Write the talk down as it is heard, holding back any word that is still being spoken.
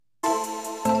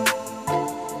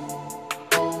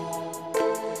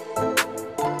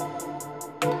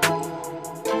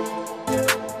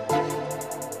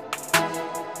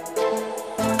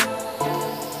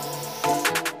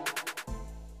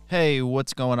Hey,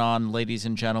 what's going on, ladies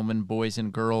and gentlemen, boys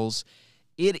and girls?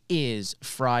 It is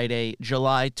Friday,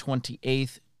 July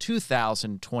 28th,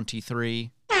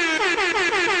 2023.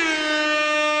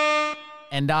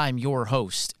 And I'm your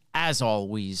host, as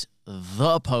always,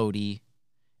 the Pody,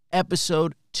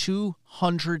 episode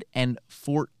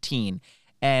 214.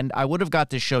 And I would have got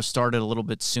this show started a little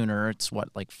bit sooner. It's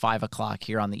like 5 o'clock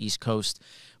here on the East Coast.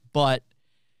 But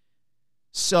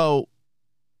so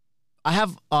I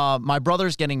have my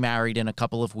brother's getting married in a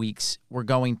couple of weeks. We're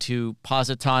going to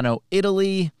Positano,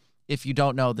 Italy. If you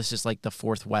don't know, this is like the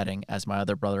fourth wedding, as my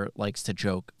other brother likes to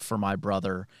joke, for my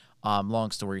brother. Long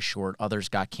story short, others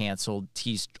got canceled.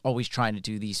 He's always trying to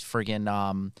do these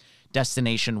friggin'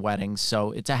 destination weddings,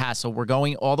 so it's a hassle. We're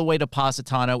going all the way to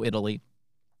Positano, Italy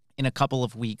in a couple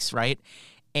of weeks, right?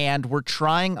 And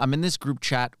I'm in this group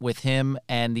chat with him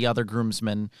and the other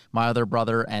groomsmen, my other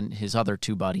brother and his other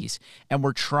two buddies. And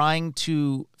we're trying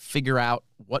to figure out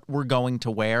what we're going to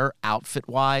wear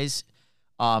outfit-wise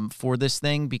for this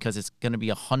thing, because it's going to be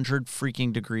 100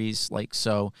 freaking degrees.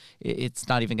 So it's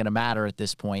not even going to matter at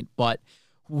this point. But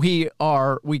we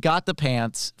got the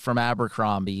pants from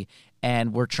Abercrombie,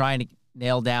 and we're trying to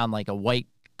nail down like a white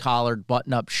collared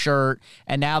button-up shirt.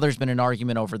 And now there's been an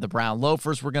argument over the brown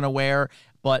loafers we're going to wear.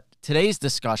 But today's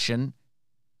discussion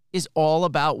is all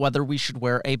about whether we should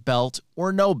wear a belt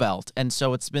or no belt. And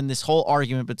so it's been this whole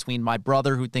argument between my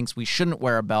brother, who thinks we shouldn't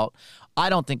wear a belt.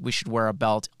 I don't think we should wear a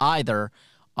belt either,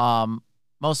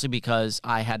 mostly because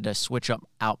I had to switch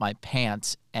out my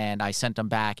pants, and I sent them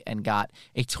back and got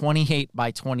a 28 by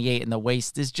 28, and the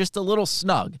waist is just a little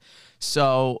snug.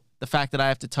 So the fact that I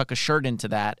have to tuck a shirt into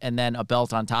that and then a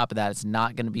belt on top of that, it's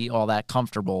not going to be all that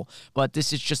comfortable. But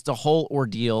this is just a whole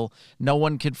ordeal. No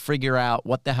one could figure out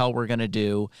what the hell we're going to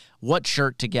do, what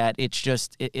shirt to get.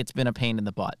 It's been a pain in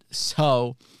the butt.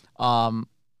 So if I'm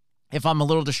a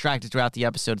little distracted throughout the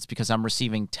episode, it's because I'm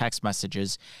receiving text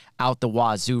messages out the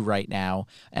wazoo right now,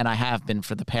 and I have been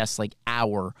for the past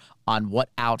hour on what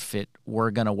outfit we're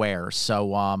going to wear.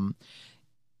 So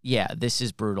yeah, this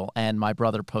is brutal. And my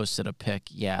brother posted a pic.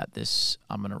 Yeah,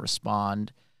 I'm going to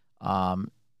respond.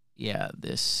 Yeah,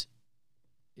 this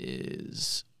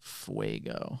is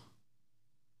fuego.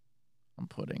 I'm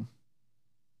putting.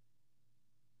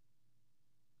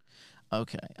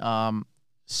 Okay.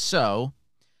 So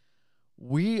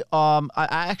we I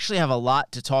actually have a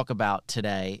lot to talk about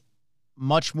today,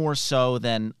 much more so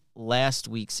than last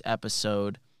week's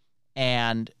episode.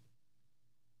 And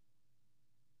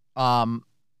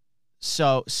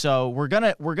So we're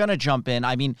gonna jump in.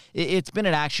 I mean, it's been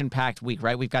an action-packed week,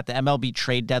 right? We've got the MLB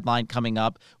trade deadline coming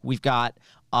up. We've got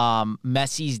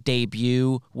Messi's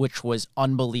debut, which was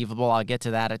unbelievable. I'll get to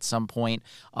that at some point.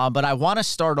 But I want to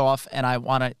start off, and I'm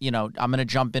gonna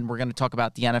jump in. We're gonna talk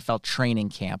about the NFL training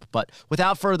camp. But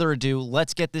without further ado,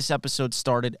 let's get this episode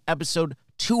started. Episode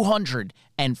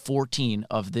 214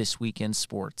 of This Week in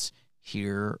Sports.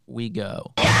 Here we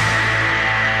go.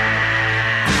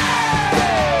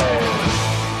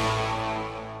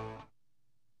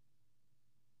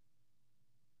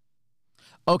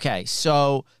 Okay,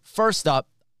 so first up,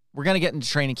 we're going to get into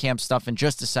training camp stuff in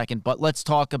just a second, but let's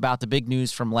talk about the big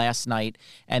news from last night,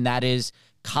 and that is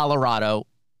Colorado,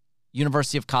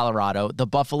 University of Colorado. The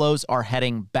Buffaloes are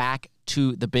heading back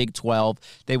to the Big 12.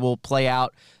 They will play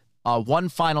out one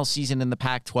final season in the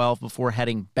Pac-12 before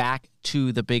heading back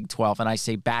to the Big 12. And I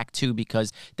say back to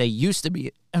because they used to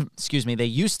be, in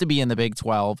the Big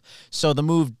 12. So the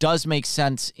move does make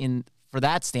sense for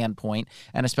that standpoint,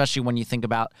 and especially when you think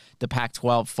about the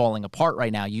Pac-12 falling apart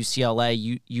right now.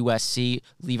 UCLA, USC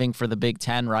leaving for the Big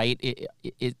Ten, right?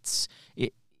 It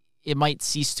might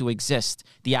cease to exist.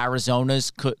 The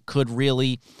Arizonas could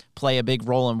really play a big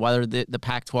role in whether the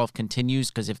Pac-12 continues,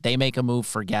 because if they make a move,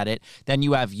 forget it. Then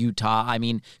you have Utah. I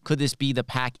mean, could this be the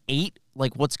Pac-8?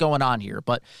 Like, what's going on here?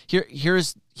 But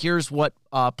here's what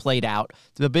played out.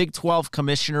 The Big 12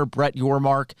 commissioner, Brett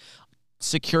Yormark,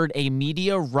 secured a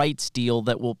media rights deal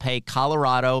that will pay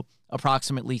Colorado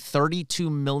approximately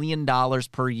 $32 million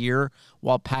per year,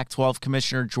 while Pac-12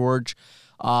 Commissioner George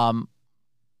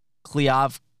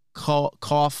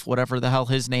Kliavkoff, whatever the hell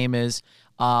his name is,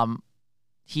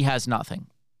 he has nothing.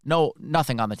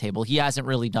 Nothing on the table. He hasn't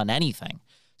really done anything.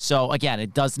 So, again,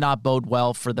 it does not bode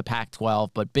well for the Pac-12,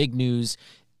 but big news.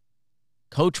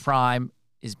 Coach Prime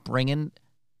is bringing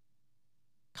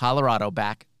Colorado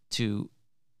back to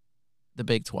the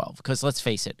Big 12, because let's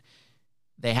face it,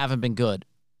 they haven't been good.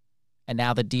 And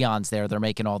now that Deion's there, they're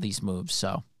making all these moves.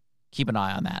 So keep an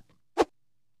eye on that.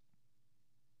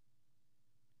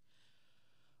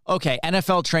 Okay,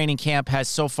 NFL training camp has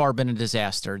so far been a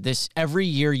disaster. Every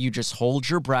year you just hold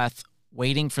your breath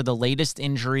waiting for the latest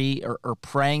injury or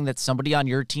praying that somebody on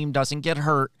your team doesn't get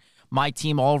hurt. My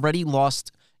team already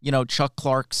lost, Chuck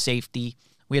Clark's safety.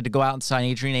 We had to go out and sign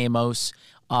Adrian Amos.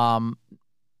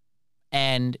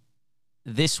 And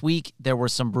this week, there were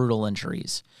some brutal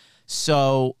injuries.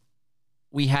 So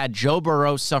we had Joe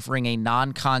Burrow suffering a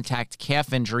non-contact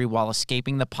calf injury while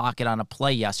escaping the pocket on a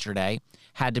play yesterday.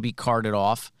 Had to be carted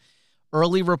off.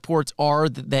 Early reports are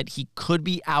that he could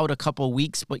be out a couple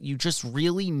weeks, but you just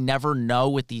really never know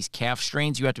with these calf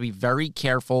strains. You have to be very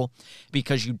careful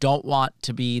because you don't want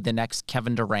to be the next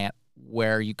Kevin Durant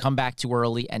where you come back too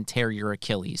early and tear your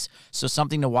Achilles. So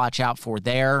something to watch out for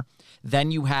there. Then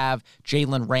you have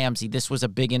Jalen Ramsey. This was a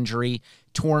big injury,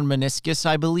 torn meniscus,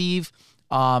 I believe.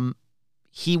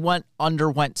 He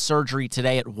underwent surgery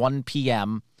today at 1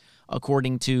 p.m.,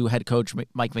 according to head coach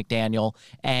Mike McDaniel,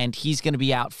 and he's going to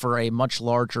be out for a much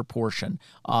larger portion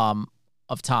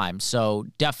of time. So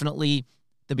definitely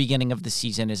the beginning of the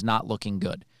season is not looking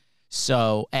good.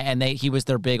 So, and he was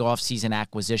their big offseason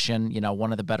acquisition,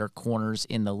 one of the better corners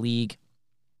in the league.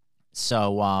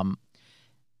 So,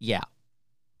 yeah,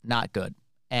 not good.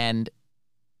 And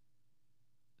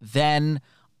then,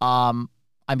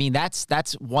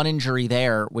 that's one injury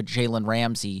there with Jalen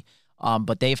Ramsey.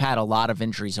 But they've had a lot of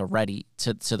injuries already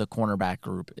to the cornerback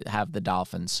group, have the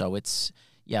Dolphins. So it's,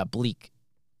 bleak.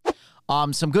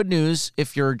 Some good news,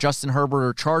 if you're a Justin Herbert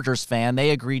or Chargers fan, they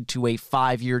agreed to a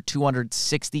 5-year,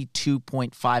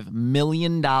 $262.5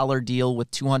 million deal with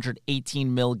 $218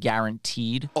 million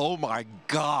guaranteed. Oh, my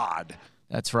God.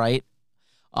 That's right.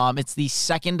 It's the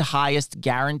second highest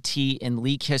guarantee in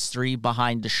league history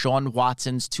behind Deshaun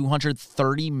Watson's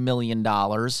 $230 million.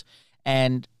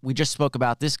 And we just spoke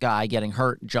about this guy getting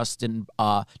hurt, Joe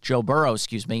Burrow,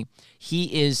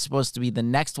 He is supposed to be the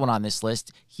next one on this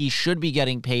list. He should be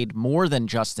getting paid more than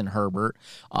Justin Herbert,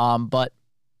 but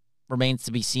remains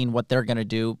to be seen what they're going to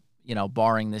do,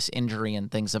 barring this injury and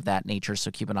things of that nature.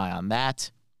 So keep an eye on that.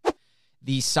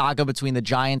 The saga between the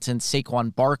Giants and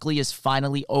Saquon Barkley is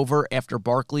finally over after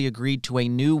Barkley agreed to a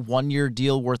new one-year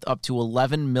deal worth up to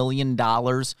 $11 million,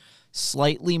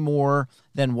 slightly more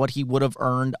than what he would have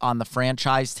earned on the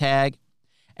franchise tag.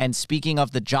 And speaking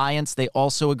of the Giants, they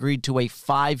also agreed to a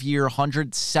 5-year,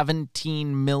 $117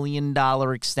 million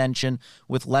extension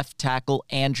with left tackle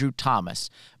Andrew Thomas.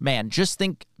 Man, just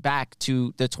think back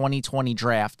to the 2020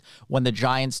 draft when the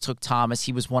Giants took Thomas.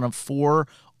 He was one of 4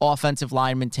 offensive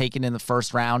linemen taken in the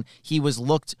first round. He was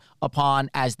looked upon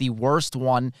as the worst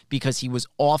one because he was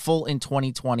awful in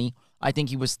 2020. I think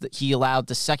he allowed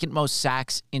the second most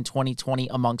sacks in 2020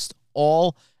 amongst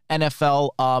all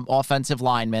NFL offensive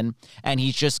linemen, and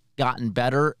he's just gotten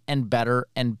better and better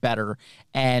and better.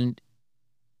 And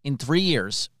in 3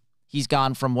 years, he's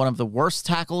gone from one of the worst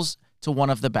tackles to one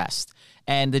of the best.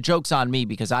 And the joke's on me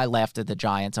because I laughed at the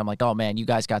Giants. I'm like, oh, man, you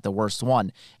guys got the worst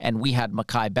one. And we had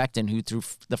Mekhi Becton, who through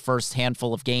the first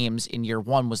handful of games in year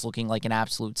 1 was looking like an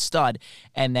absolute stud.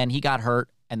 And then he got hurt.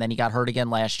 And then he got hurt again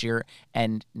last year,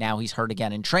 and now he's hurt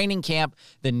again in training camp.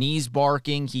 The knee's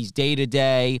barking. He's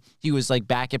day-to-day. He was,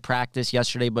 back at practice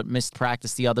yesterday but missed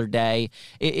practice the other day.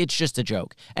 It's just a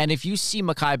joke. And if you see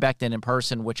Mekhi Becton in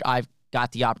person, which I've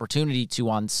got the opportunity to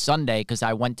on Sunday because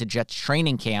I went to Jets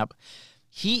training camp,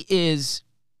 he is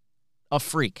a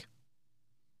freak.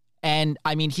 And,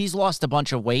 he's lost a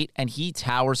bunch of weight, and he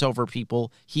towers over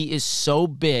people. He is so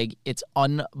big, it's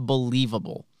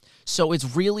unbelievable. So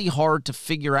it's really hard to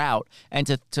figure out and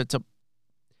to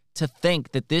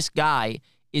think that this guy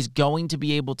is going to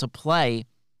be able to play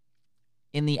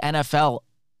in the NFL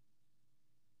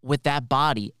with that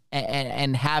body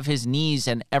and have his knees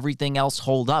and everything else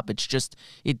hold up.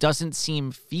 It doesn't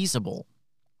seem feasible.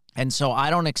 And so I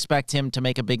don't expect him to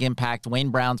make a big impact. Wayne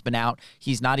Brown's been out.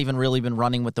 He's not even really been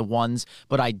running with the ones,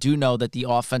 but I do know that the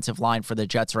offensive line for the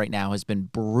Jets right now has been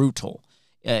brutal.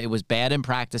 It was bad in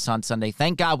practice on Sunday.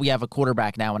 Thank God we have a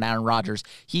quarterback now in Aaron Rodgers.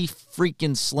 He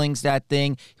freaking slings that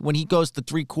thing. When he goes the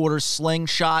 3/4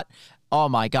 slingshot, oh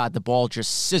my God, the ball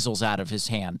just sizzles out of his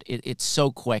hand. It's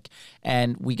so quick.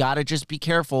 And we got to just be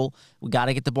careful. We got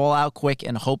to get the ball out quick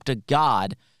and hope to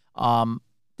God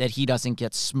that he doesn't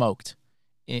get smoked,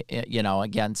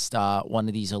 against one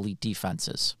of these elite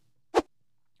defenses.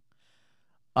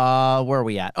 Where are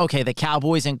we at? Okay, the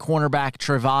Cowboys and cornerback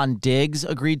Trevon Diggs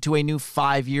agreed to a new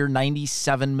 5-year,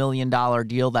 $97 million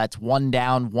deal. That's 1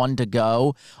 down, 1 to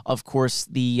go. Of course,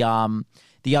 the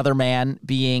other man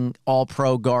being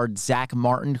all-pro guard Zach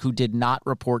Martin, who did not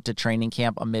report to training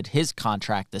camp amid his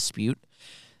contract dispute.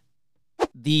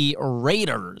 The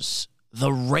Raiders,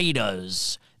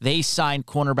 they signed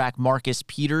cornerback Marcus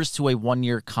Peters to a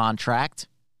 1-year contract.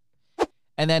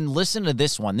 And then listen to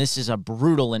this one. This is a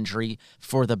brutal injury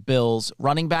for the Bills.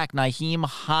 Running back Nyheim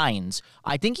Hines.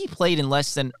 I think he played in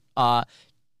less than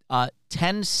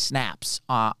 10 snaps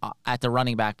at the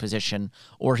running back position,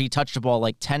 or he touched the ball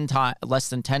like less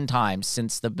than 10 times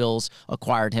since the Bills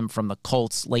acquired him from the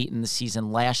Colts late in the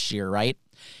season last year, right?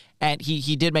 And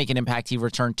he did make an impact. He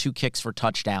returned 2 kicks for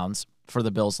touchdowns for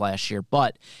the Bills last year,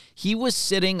 but he was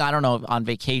sitting, I don't know, on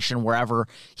vacation, wherever.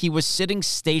 He was sitting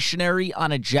stationary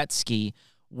on a jet ski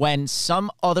when some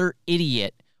other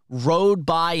idiot rode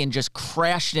by and just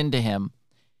crashed into him,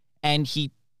 and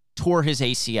he tore his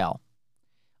ACL.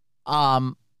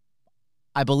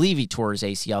 I believe he tore his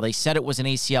ACL. They said it was an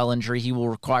ACL injury. He will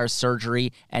require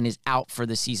surgery and is out for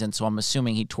the season, so I'm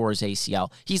assuming he tore his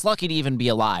ACL. He's lucky to even be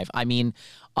alive. I mean,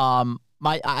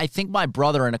 I think my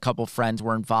brother and a couple friends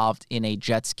were involved in a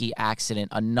jet ski accident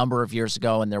a number of years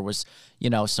ago, and there was,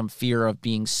 some fear of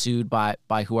being sued by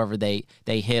whoever they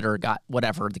hit or got,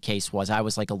 whatever the case was. I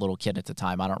was like a little kid at the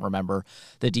time. I don't remember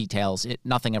the details.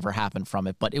 Nothing ever happened from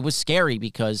it, but it was scary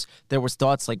because there was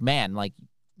thoughts like, man, like,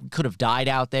 could have died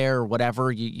out there or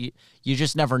whatever. You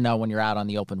just never know when you're out on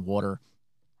the open water.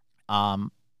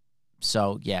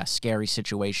 So yeah, scary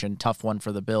situation, tough one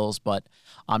for the Bills, but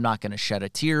I'm not going to shed a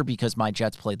tear because my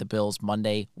Jets play the Bills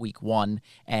Monday, week 1,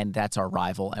 and that's our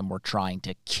rival, and we're trying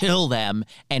to kill them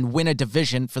and win a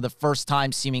division for the first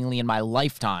time seemingly in my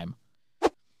lifetime.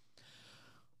 All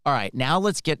right, now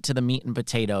let's get to the meat and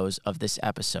potatoes of this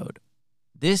episode.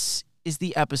 This is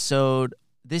the episode.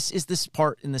 This is this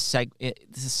part in the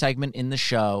segment in the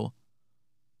show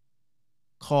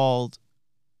called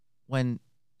When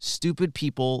Stupid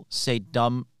People Say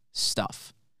Dumb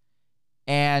Stuff.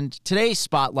 And today's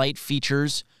spotlight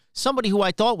features somebody who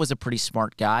I thought was a pretty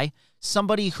smart guy,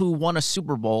 somebody who won a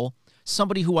Super Bowl,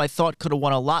 somebody who I thought could have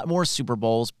won a lot more Super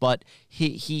Bowls, but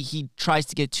he tries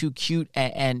to get too cute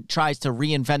and tries to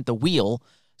reinvent the wheel,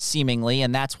 seemingly,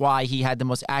 and that's why he had the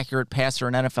most accurate passer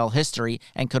in NFL history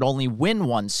and could only win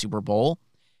 1 Super Bowl.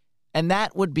 And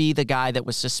that would be the guy that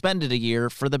was suspended a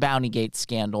year for the Bountygate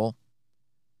scandal,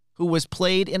 who was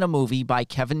played in a movie by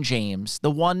Kevin James, the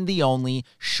one, the only,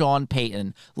 Sean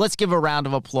Payton. Let's give a round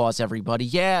of applause, everybody.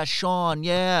 Yeah, Sean,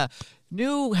 yeah.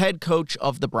 New head coach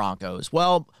of the Broncos.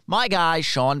 Well, my guy,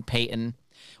 Sean Payton,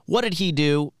 what did he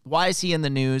do? Why is he in the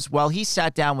news? Well, he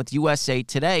sat down with USA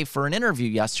Today for an interview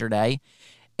yesterday,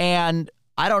 and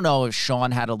I don't know if Sean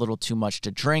had a little too much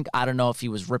to drink. I don't know if he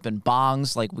was ripping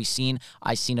bongs like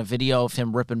I seen a video of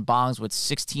him ripping bongs with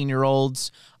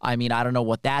 16-year-olds. I mean, I don't know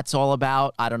what that's all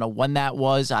about. I don't know when that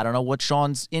was. I don't know what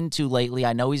Sean's into lately.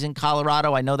 I know he's in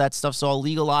Colorado. I know that stuff's all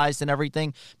legalized and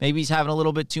everything. Maybe he's having a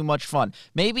little bit too much fun.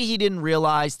 Maybe he didn't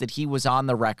realize that he was on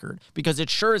the record, because it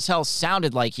sure as hell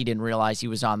sounded like he didn't realize he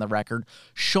was on the record.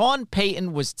 Sean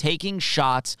Payton was taking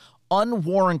shots,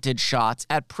 unwarranted shots,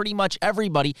 at pretty much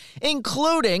everybody,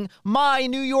 including my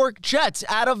New York Jets,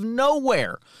 out of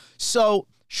nowhere. So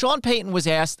Sean Payton was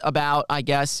asked about, I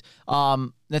guess,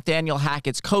 Nathaniel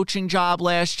Hackett's coaching job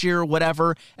last year or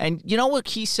whatever. And you know what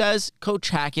he says?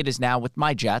 Coach Hackett is now with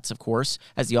my Jets, of course,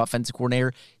 as the offensive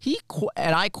coordinator.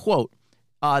 And I quote,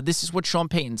 this is what Sean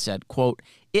Payton said, quote,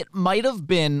 "It might have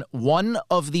been one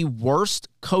of the worst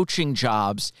coaching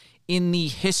jobs in the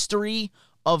history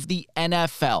of the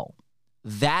NFL.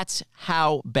 That's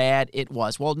how bad it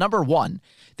was." Well, number one,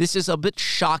 this is a bit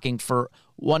shocking for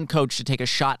one coach to take a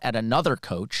shot at another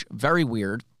coach. Very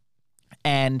weird.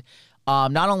 And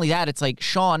not only that, it's like,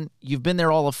 Sean, you've been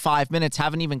there all of 5 minutes,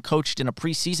 haven't even coached in a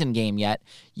preseason game yet.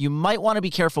 You might want to be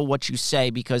careful what you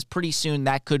say, because pretty soon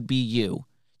that could be you.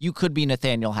 You could be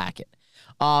Nathaniel Hackett.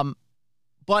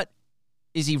 But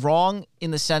is he wrong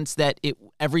in the sense that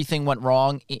everything went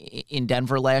wrong in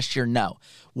Denver last year? No.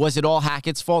 Was it all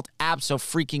Hackett's fault?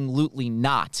 Abso-freaking-lutely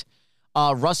not.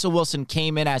 Russell Wilson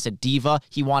came in as a diva.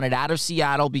 He wanted out of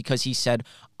Seattle because he said,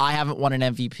 I haven't won an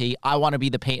MVP. I want to be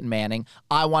the Peyton Manning.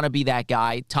 I want to be that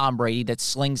guy, Tom Brady, that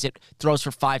slings it, throws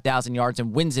for 5,000 yards,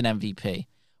 and wins an MVP.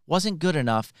 Wasn't good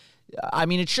enough. I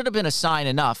mean, it should have been a sign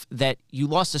enough that you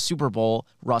lost a Super Bowl,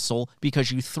 Russell,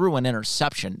 because you threw an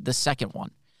interception, the second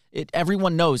one.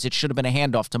 Everyone knows it should have been a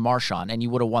handoff to Marshawn, and you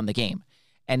would have won the game.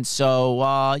 And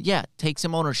so, take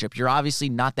some ownership. You're obviously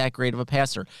not that great of a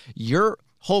passer. Your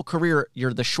whole career,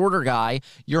 you're the shorter guy.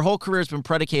 Your whole career has been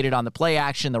predicated on the play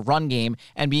action, the run game,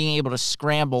 and being able to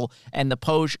scramble, and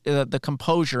the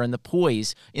composure and the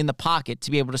poise in the pocket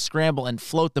to be able to scramble and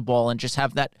float the ball and just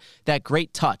have that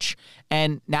great touch.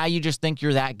 And now you just think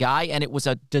you're that guy, and it was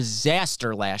a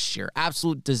disaster last year,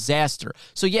 absolute disaster.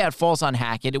 So yeah, it falls on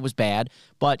Hackett. It was bad,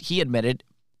 but he admitted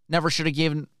never should have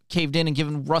given caved in and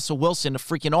given Russell Wilson a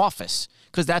freaking office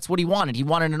because that's what he wanted. He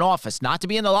wanted an office, not to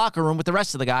be in the locker room with the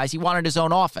rest of the guys. He wanted his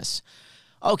own office.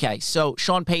 Okay, so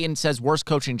Sean Payton says worst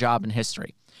coaching job in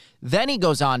history. Then he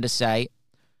goes on to say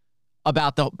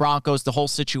about the Broncos, the whole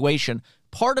situation,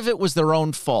 part of it was their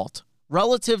own fault.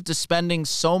 Relative to spending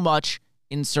so much,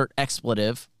 insert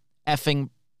expletive, effing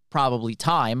probably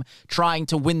time, trying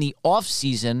to win the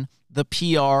offseason, the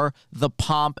PR, the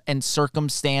pomp and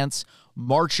circumstance,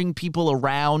 marching people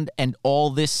around and all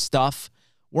this stuff.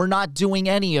 We're not doing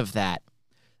any of that.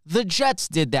 The Jets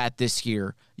did that this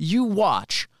year. You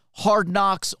watch. Hard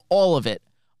Knocks, all of it.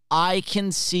 I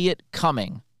can see it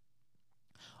coming.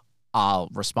 I'll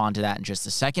respond to that in just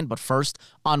a second. But first,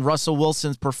 on Russell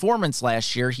Wilson's performance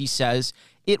last year, he says,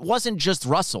 it wasn't just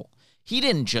Russell. He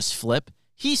didn't just flip.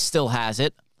 He still has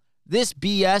it. This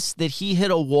BS that he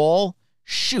hit a wall,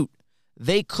 shoot,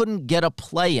 they couldn't get a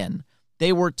play in.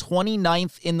 They were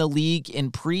 29th in the league in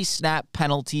pre-snap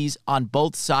penalties on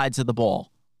both sides of the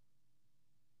ball.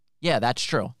 Yeah, that's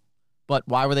true. But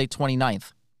why were they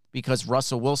 29th? Because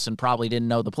Russell Wilson probably didn't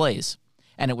know the plays,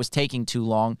 and it was taking too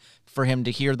long for him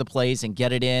to hear the plays and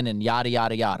get it in and yada,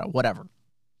 yada, yada, whatever.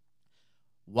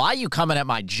 Why are you coming at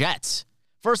my Jets?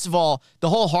 First of all, the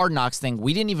whole Hard Knocks thing,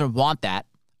 we didn't even want that,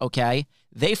 okay?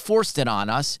 They forced it on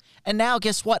us, and now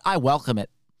guess what? I welcome it.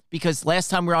 Because last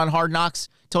time we were on Hard Knocks,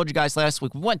 told you guys last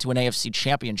week, we went to an AFC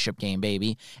championship game,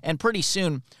 baby. And pretty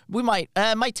soon, we might,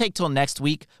 it might take till next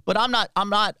week, but I'm not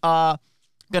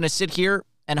going to sit here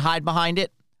and hide behind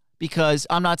it because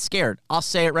I'm not scared. I'll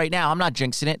say it right now. I'm not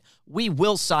jinxing it. We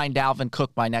will sign Dalvin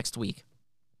Cook by next week.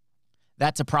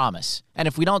 That's a promise. And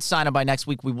if we don't sign him by next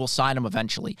week, we will sign him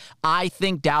eventually. I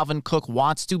think Dalvin Cook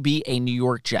wants to be a New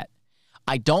York Jet.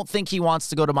 I don't think he wants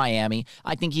to go to Miami.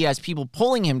 I think he has people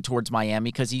pulling him towards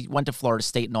Miami because he went to Florida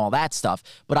State and all that stuff.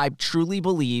 But I truly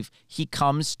believe he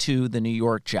comes to the New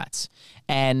York Jets.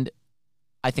 And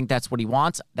I think that's what he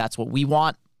wants. That's what we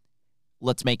want.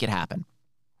 Let's make it happen.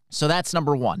 So that's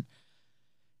number one.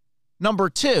 Number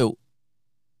two,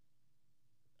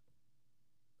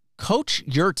 coach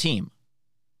your team.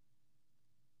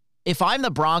 If I'm the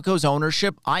Broncos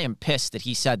ownership, I am pissed that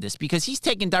he said this because he's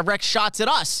taking direct shots at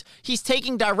us. He's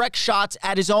taking direct shots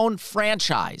at his own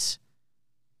franchise.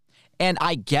 And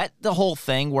I get the whole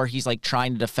thing where he's like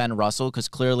trying to defend Russell because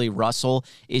clearly Russell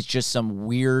is just some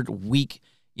weird, weak,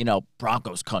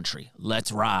 Broncos country.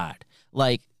 Let's ride.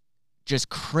 Like, just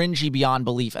cringy beyond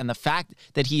belief. And the fact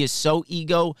that he is so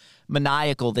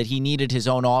egomaniacal that he needed his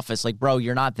own office, like, bro,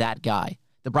 you're not that guy.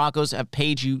 The Broncos have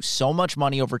paid you so much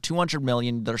money, over $200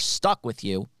 million. They're stuck with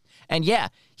you. And yeah,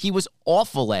 he was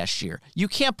awful last year. You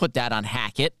can't put that on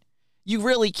Hackett. You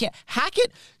really can't.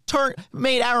 Hackett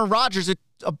made Aaron Rodgers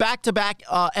a back-to-back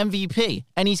MVP,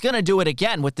 and he's going to do it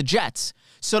again with the Jets.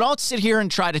 So don't sit here and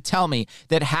try to tell me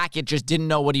that Hackett just didn't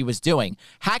know what he was doing.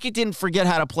 Hackett didn't forget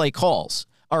how to play calls,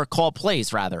 or call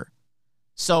plays, rather.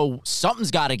 So something's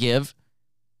got to give.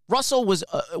 Russell was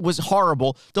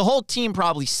horrible. The whole team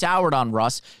probably soured on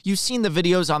Russ. You've seen the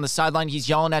videos on the sideline. He's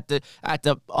yelling at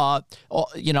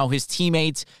his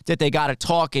teammates that they got to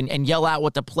talk and yell out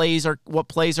what plays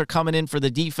are coming in for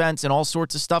the defense and all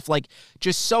sorts of stuff. Like,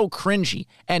 just so cringy.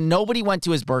 And nobody went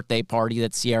to his birthday party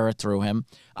that Sierra threw him.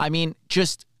 I mean,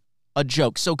 just a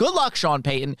joke. So good luck, Sean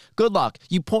Payton. Good luck.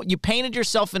 You painted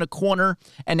yourself in a corner,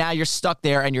 and now you're stuck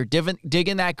there, and you're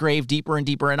digging that grave deeper and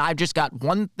deeper. And I've just got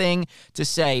one thing to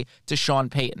say to Sean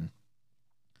Payton.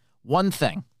 One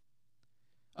thing.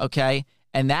 Okay?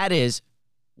 And that is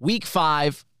week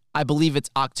 5, I believe it's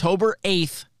October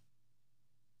 8th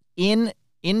in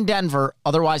Denver.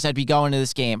 Otherwise, I'd be going to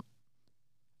this game.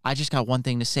 I just got one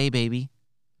thing to say, baby.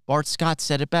 Bart Scott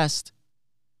said it best.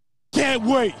 Can't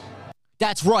wait.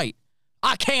 That's right.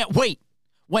 I can't wait.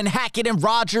 When Hackett and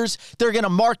Rodgers,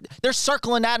 they're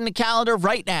circling that in the calendar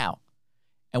right now.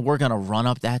 And we're going to run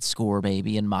up that score,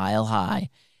 baby, in Mile High.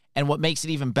 And what makes it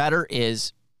even better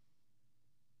is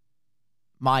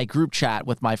my group chat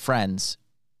with my friends,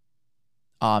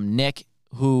 Nick,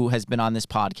 who has been on this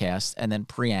podcast, and then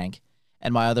Priyank,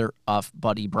 and my other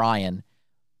buddy, Brian.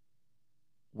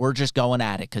 We're just going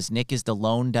at it because Nick is the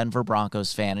lone Denver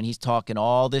Broncos fan, and he's talking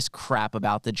all this crap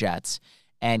about the Jets.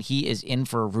 And he is in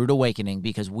for a rude awakening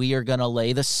because we are going to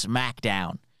lay the smack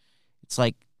down. It's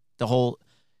like the whole,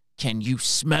 can you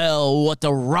smell what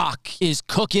the Rock is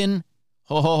cooking?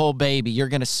 Oh, baby, you're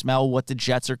going to smell what the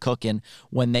Jets are cooking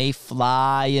when they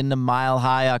fly into Mile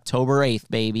High October 8th,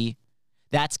 baby.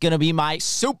 That's going to be my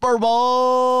Super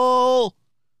Bowl.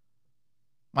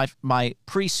 My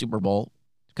pre-Super Bowl,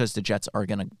 because the Jets are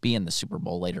going to be in the Super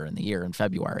Bowl later in the year in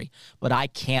February. But I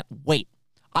can't wait.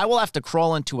 I will have to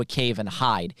crawl into a cave and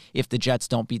hide if the Jets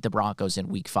don't beat the Broncos in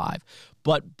Week 5.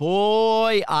 But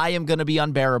boy, I am going to be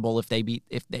unbearable if they beat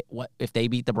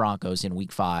the Broncos in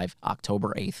Week 5,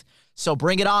 October 8th. So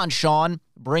bring it on, Sean.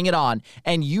 Bring it on.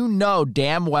 And you know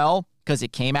damn well, because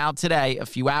it came out today, a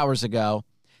few hours ago,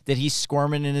 that he's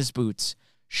squirming in his boots.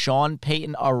 Sean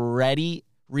Payton already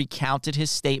recounted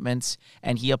his statements,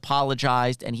 and he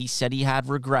apologized, and he said he had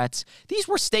regrets. These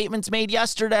were statements made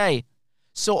yesterday.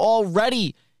 So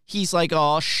already he's like,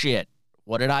 oh, shit.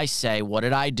 What did I say? What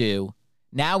did I do?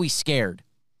 Now he's scared.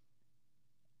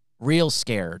 Real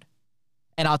scared.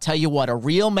 And I'll tell you what, a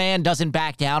real man doesn't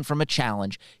back down from a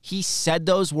challenge. He said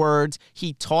those words.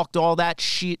 He talked all that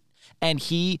shit, and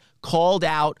he called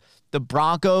out the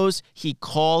Broncos. He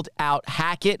called out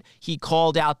Hackett. He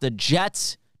called out the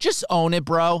Jets. Just own it,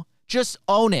 bro. Just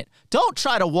own it. Don't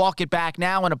try to walk it back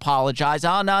now and apologize.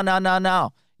 Oh,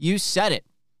 no. You said it.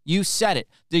 You said it.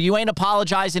 You ain't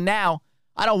apologizing now.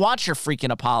 I don't want your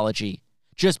freaking apology.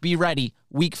 Just be ready.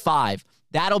 Week 5.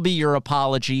 That'll be your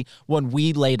apology when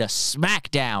we laid a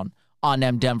smackdown on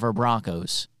them Denver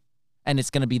Broncos. And it's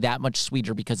going to be that much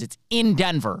sweeter because it's in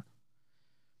Denver.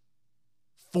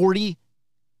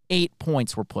 48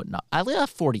 points we're putting up. I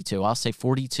left 42. I'll say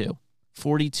 42.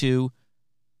 42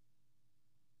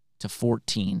 to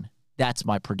 14. That's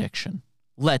my prediction.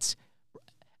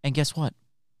 And guess what?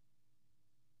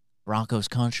 Broncos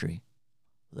country.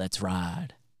 Let's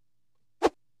ride.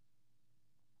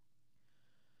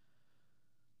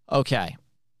 Okay.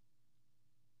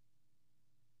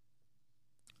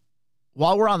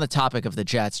 While we're on the topic of the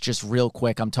Jets, just real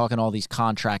quick, I'm talking all these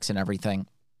contracts and everything.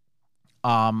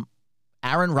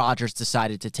 Aaron Rodgers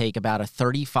decided to take about a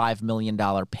 $35 million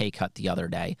pay cut the other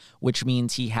day, which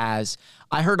means he has,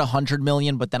 I heard $100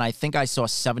 million, but then I think I saw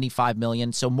 $75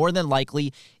 million. So more than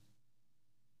likely,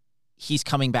 he's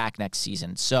coming back next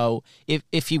season. So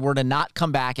if he were to not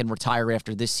come back and retire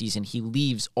after this season, he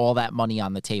leaves all that money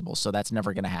on the table. So that's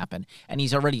never going to happen. And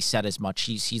he's already said as much.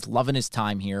 He's loving his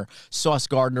time here. Sauce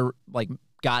Gardner,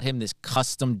 got him this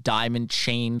custom diamond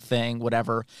chain thing,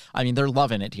 whatever. I mean, they're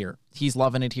loving it here. He's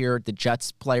loving it here. The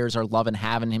Jets players are loving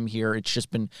having him here. It's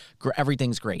just been,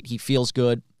 everything's great. He feels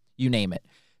good, you name it.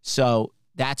 So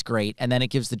that's great. And then it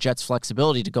gives the Jets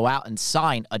flexibility to go out and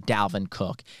sign a Dalvin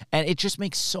Cook. And it just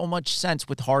makes so much sense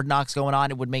with Hard Knocks going on.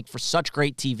 It would make for such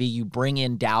great TV. You bring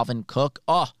in Dalvin Cook.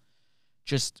 Oh,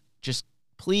 just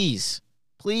please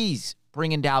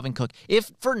bring in Dalvin Cook.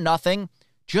 If for nothing,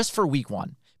 just for week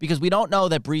 1. Because we don't know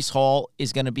that Breece Hall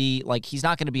is going to be, he's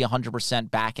not going to be 100%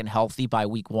 back and healthy by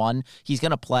week 1. He's going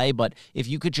to play, but if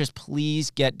you could just please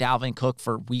get Dalvin Cook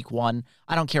for week 1,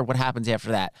 I don't care what happens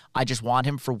after that. I just want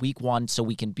him for week 1 so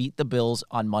we can beat the Bills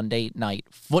on Monday Night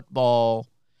Football.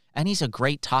 And he's a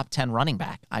great top 10 running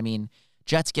back. I mean,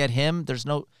 Jets get him. There's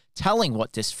no telling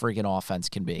what this friggin' offense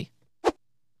can be.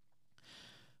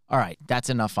 All right,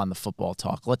 that's enough on the football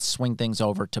talk. Let's swing things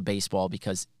over to baseball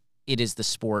because it is the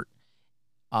sport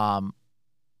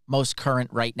most current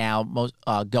right now, most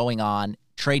going on.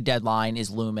 Trade deadline is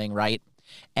looming, right?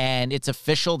 And it's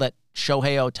official that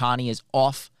Shohei Ohtani is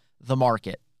off the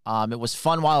market. It was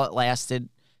fun while it lasted,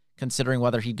 considering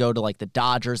whether he'd go to the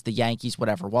Dodgers, the Yankees,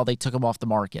 whatever. Well, they took him off the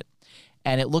market.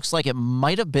 And it looks like it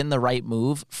might have been the right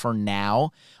move for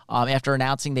now. After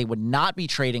announcing they would not be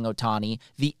trading Ohtani,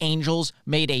 the Angels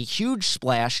made a huge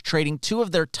splash, trading 2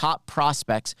 of their top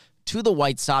prospects to the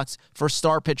White Sox for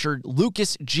star pitcher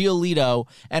Lucas Giolito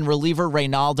and reliever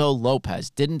Reynaldo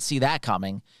Lopez. Didn't see that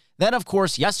coming. Then, of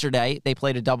course, yesterday, they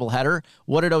played a doubleheader.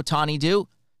 What did Ohtani do?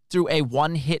 Threw a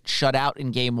 1-hit shutout in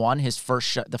Game 1,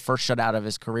 the first shutout of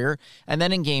his career. And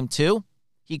then in Game 2,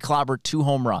 he clobbered 2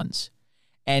 home runs.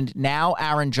 And now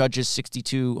Aaron Judge's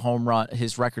 62 home run,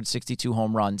 his record 62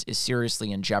 home runs is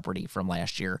seriously in jeopardy from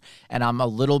last year. And I'm a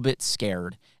little bit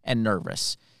scared and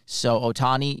nervous. So,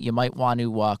 Ohtani, you might want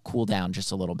to cool down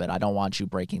just a little bit. I don't want you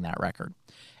breaking that record.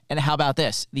 And how about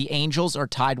this? The Angels are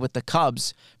tied with the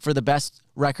Cubs for the best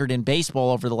record in baseball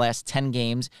over the last 10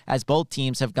 games, as both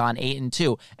teams have gone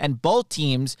 8-2. And both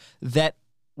teams that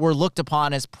were looked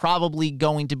upon as probably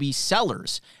going to be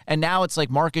sellers. And now it's like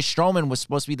Marcus Stroman was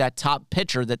supposed to be that top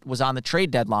pitcher that was on the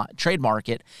trade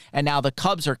market. And now the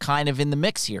Cubs are kind of in the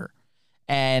mix here.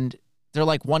 And they're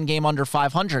 1 game under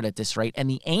 500 at this rate, and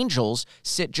the Angels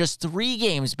sit just 3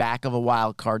 games back of a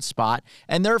wild card spot,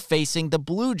 and they're facing the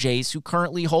Blue Jays, who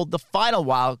currently hold the final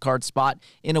wild card spot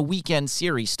in a weekend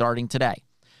series starting today.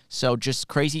 So just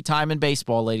crazy time in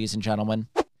baseball, ladies and gentlemen.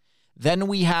 Then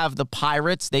we have the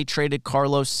Pirates. They traded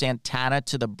Carlos Santana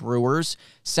to the Brewers.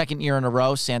 2nd year in a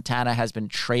row, Santana has been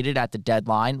traded at the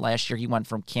deadline. Last year, he went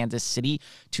from Kansas City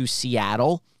to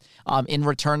Seattle. In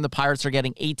return, the Pirates are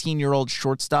getting 18-year-old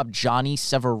shortstop Johnny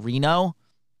Severino.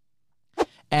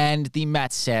 And the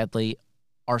Mets, sadly,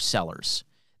 are sellers.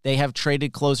 They have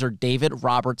traded closer David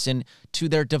Robertson to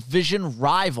their division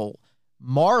rival,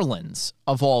 Marlins,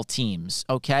 of all teams,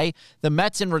 okay? The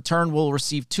Mets, in return, will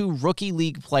receive 2 rookie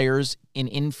league players in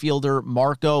infielder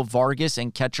Marco Vargas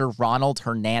and catcher Ronald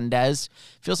Hernandez.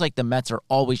 Feels like the Mets are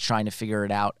always trying to figure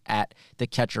it out at the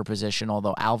catcher position,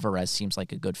 although Alvarez seems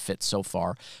like a good fit so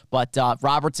far. But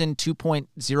Robertson,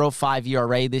 2.05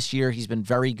 ERA this year. He's been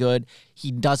very good.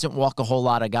 He doesn't walk a whole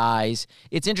lot of guys.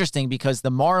 It's interesting because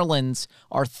the Marlins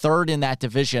are third in that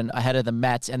division ahead of the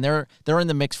Mets, and they're in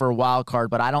the mix for a wild card,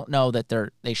 but I don't know that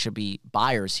they should be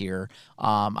buyers here.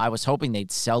 I was hoping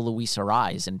they'd sell Luis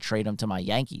Ariz and trade him to my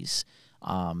Yankees.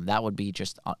 That would be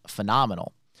just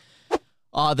phenomenal.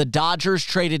 The Dodgers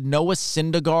traded Noah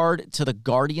Syndergaard to the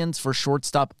Guardians for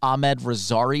shortstop Ahmed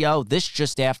Rosario. This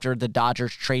just after the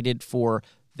Dodgers traded for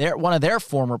one of their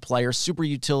former players, super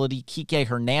utility Kike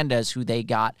Hernandez, who they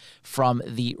got from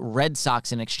the Red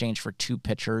Sox in exchange for 2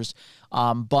 pitchers.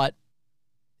 But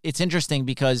it's interesting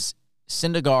because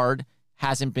Syndergaard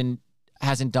hasn't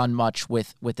done much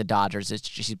with the Dodgers. It's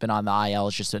just he's been on the IL.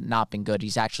 It's just not been good.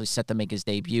 He's actually set to make his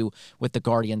debut with the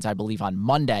Guardians, I believe, on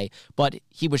Monday. But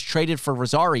he was traded for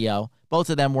Rosario. Both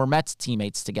of them were Mets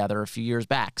teammates together a few years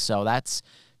back. So that's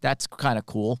kind of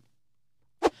cool.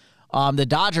 The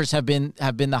Dodgers have been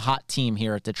the hot team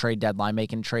here at the trade deadline,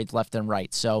 making trades left and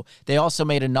right. So they also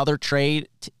made another trade,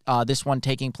 this one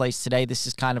taking place today. This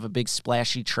is kind of a big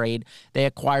splashy trade. They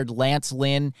acquired Lance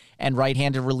Lynn and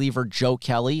right-handed reliever Joe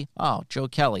Kelly. Oh, Joe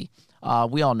Kelly.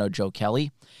 We all know Joe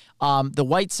Kelly. The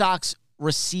White Sox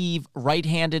receive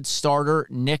right-handed starter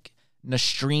Nick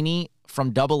Nastrini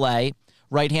from Double-A,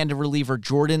 right-handed reliever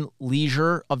Jordan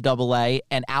Leisure of Double-A,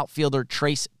 and outfielder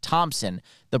Trace Thompson,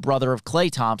 the brother of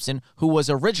Klay Thompson, who was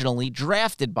originally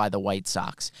drafted by the White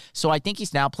Sox. So I think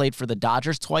he's now played for the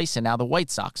Dodgers twice and now the White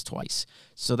Sox twice.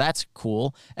 So that's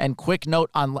cool. And quick note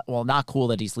on, well, not cool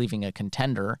that he's leaving a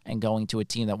contender and going to a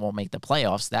team that won't make the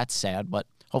playoffs. That's sad, but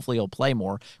hopefully he'll play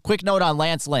more. Quick note on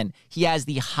Lance Lynn. He has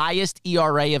the highest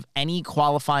ERA of any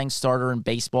qualifying starter in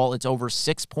baseball. It's over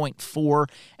 6.4,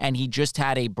 and he just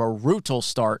had a brutal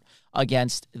start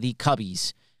against the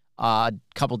Cubbies a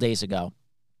couple days ago.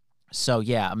 So,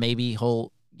 yeah, maybe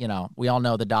he'll, we all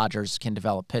know the Dodgers can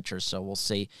develop pitchers, so we'll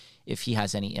see if he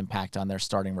has any impact on their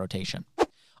starting rotation.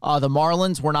 The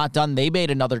Marlins were not done. They made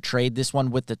another trade, this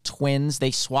one with the Twins. They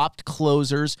swapped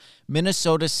closers.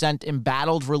 Minnesota sent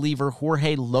embattled reliever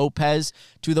Jorge Lopez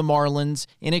to the Marlins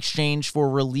in exchange for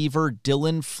reliever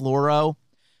Dylan Floro.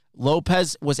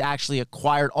 Lopez was actually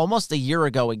acquired almost a year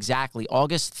ago exactly,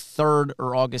 August 3rd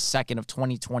or August 2nd of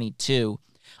 2022.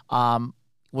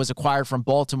 Was acquired from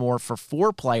Baltimore for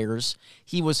 4 players.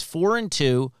 He was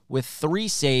 4-2 with 3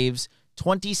 saves,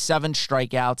 27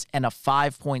 strikeouts, and a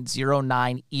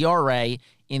 5.09 ERA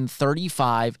in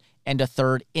 35 and a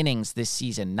third innings this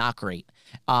season. Not great.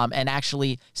 And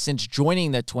actually, since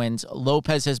joining the Twins,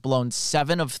 Lopez has blown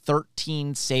 7 of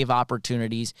 13 save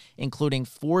opportunities, including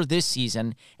 4 this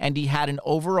season, and he had an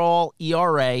overall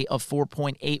ERA of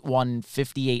 4.81 in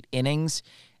 58 innings.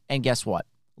 And guess what?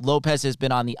 Lopez has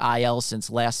been on the IL since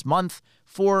last month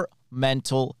for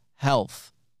mental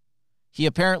health. He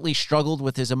apparently struggled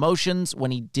with his emotions when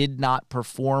he did not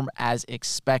perform as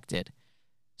expected,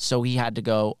 so he had to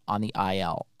go on the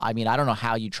IL. I mean, I don't know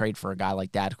how you trade for a guy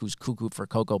like that who's cuckoo for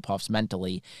Cocoa Puffs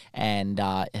mentally and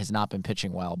has not been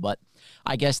pitching well, but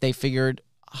I guess they figured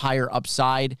higher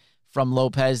upside from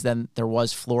Lopez than there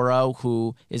was Floro,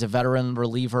 who is a veteran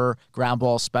reliever, ground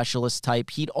ball specialist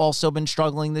type. He'd also been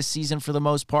struggling this season for the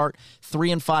most part.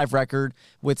 3-5 record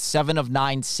with 7 of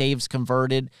 9 saves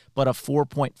converted, but a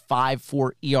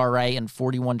 4.54 ERA and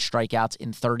 41 strikeouts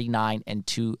in 39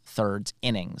 2/3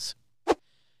 innings.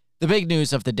 The big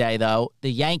news of the day, though,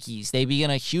 the Yankees, they begin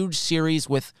a huge series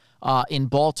with in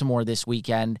Baltimore this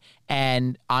weekend,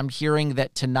 and I'm hearing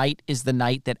that tonight is the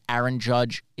night that Aaron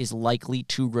Judge is likely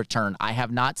to return. I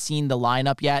have not seen the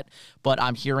lineup yet, but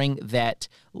I'm hearing that,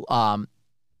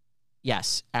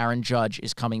 yes, Aaron Judge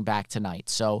is coming back tonight.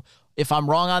 So if I'm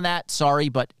wrong on that, sorry,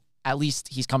 but at least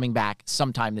he's coming back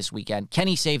sometime this weekend. Can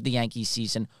he save the Yankees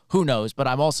season? Who knows? But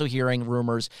I'm also hearing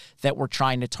rumors that we're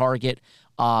trying to target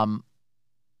Randall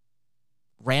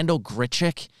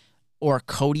Grichuk or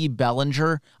Cody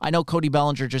Bellinger. I know Cody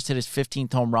Bellinger just hit his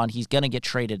 15th home run. He's going to get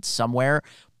traded somewhere,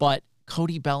 but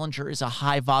Cody Bellinger is a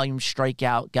high-volume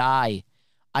strikeout guy.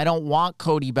 I don't want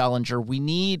Cody Bellinger. We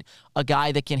need a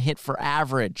guy that can hit for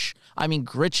average. I mean,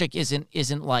 Grichuk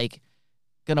isn't like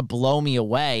going to blow me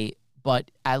away,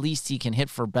 but at least he can hit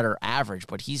for better average,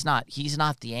 but he's not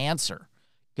the answer.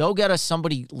 Go get us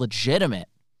somebody legitimate.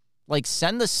 Like,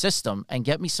 send the system and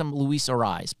get me some Luis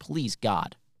Ariz. Please,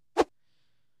 God.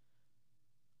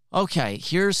 Okay,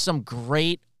 here's some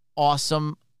great,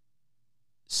 awesome,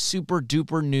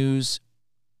 super-duper news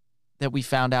that we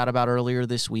found out about earlier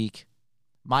this week.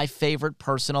 My favorite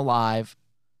person alive,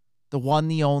 the one,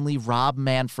 the only, Rob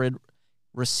Manfred,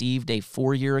 received a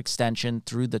 4-year extension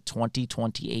through the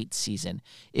 2028 season.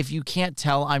 If you can't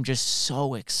tell, I'm just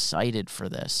so excited for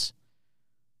this.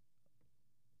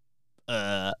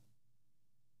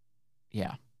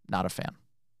 Yeah, not a fan.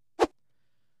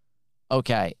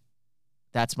 Okay,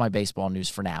 that's my baseball news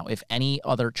for now. If any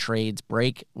other trades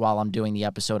break while I'm doing the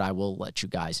episode, I will let you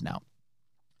guys know.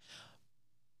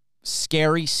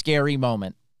 Scary, scary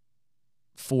moment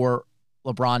for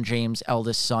LeBron James'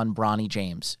 eldest son, Bronny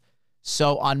James.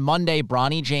 So on Monday,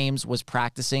 Bronny James was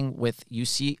practicing with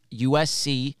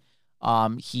USC.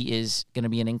 He is going to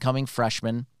be an incoming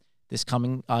freshman this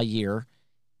coming year.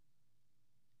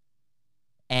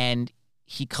 And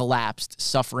he collapsed,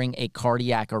 suffering a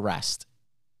cardiac arrest.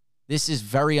 This is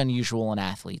very unusual in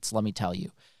athletes, let me tell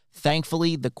you.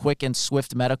 Thankfully, the quick and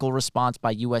swift medical response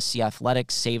by USC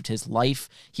Athletics saved his life.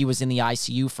 He was in the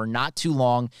ICU for not too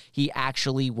long. He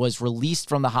actually was released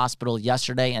from the hospital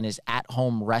yesterday and is at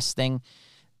home resting.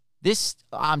 This,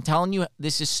 I'm telling you,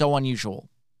 this is so unusual.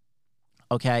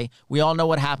 Okay? We all know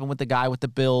what happened with the guy with the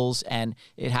Bills, and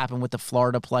it happened with the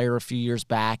Florida player a few years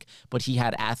back, but he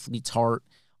had athlete's heart.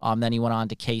 Then he went on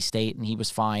to K-State, and he was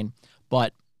fine.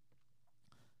 But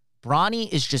Bronny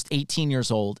is just 18 years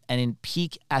old and in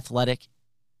peak athletic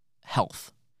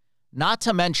health. Not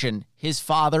to mention, his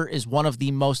father is one of the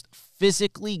most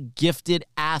physically gifted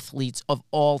athletes of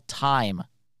all time.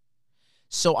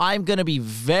 So I'm going to be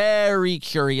very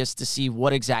curious to see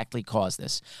what exactly caused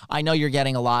this. I know you're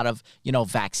getting a lot of,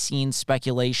 vaccine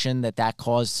speculation that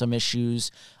caused some issues,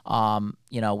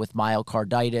 with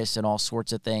myocarditis and all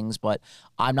sorts of things, but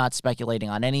I'm not speculating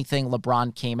on anything.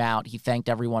 LeBron came out, he thanked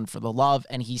everyone for the love,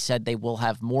 and he said they will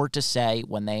have more to say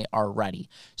when they are ready.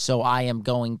 So I am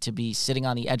going to be sitting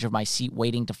on the edge of my seat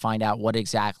waiting to find out what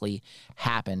exactly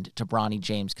happened to Bronny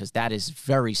James, because that is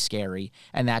very scary,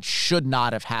 and that should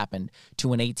not have happened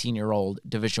to an 18-year-old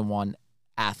Division I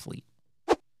athlete.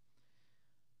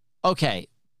 Okay,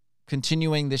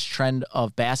 continuing this trend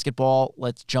of basketball,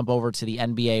 let's jump over to the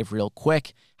NBA real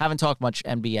quick. Haven't talked much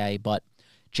NBA, but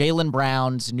Jaylen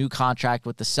Brown's new contract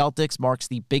with the Celtics marks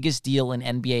the biggest deal in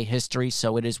NBA history,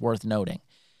 so it is worth noting.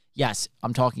 Yes,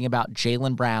 I'm talking about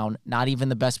Jaylen Brown, not even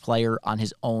the best player on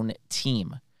his own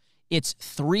team. It's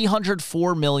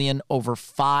 $304 million over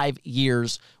 5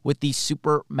 years with the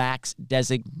Supermax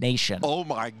designation. Oh,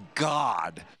 my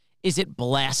God. Is it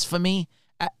blasphemy?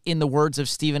 In the words of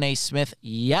Stephen A. Smith,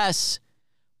 yes,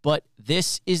 but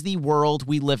this is the world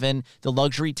we live in. The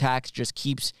luxury tax just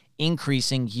keeps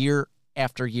increasing year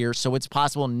after year, so it's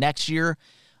possible next year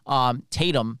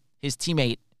Tatum, his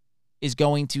teammate, is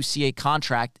going to see a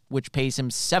contract which pays him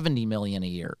 $70 million a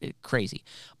year. Crazy.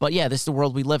 But yeah, this is the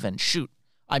world we live in. Shoot.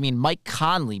 I mean, Mike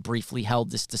Conley briefly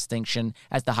held this distinction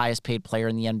as the highest paid player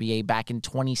in the NBA back in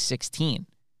 2016.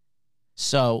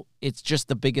 So it's just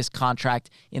the biggest contract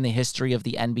in the history of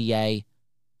the NBA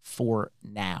for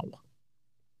now.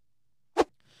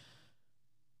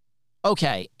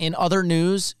 Okay, in other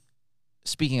news,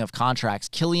 speaking of contracts,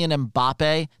 Kylian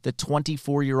Mbappe, the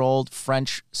 24-year-old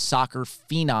French soccer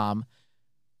phenom,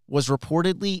 was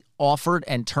reportedly offered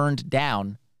and turned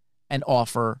down an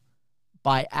offer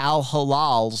by Al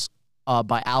Hilal.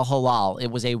 It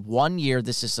was a 1-year,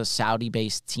 this is a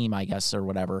Saudi-based team, I guess, or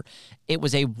whatever. It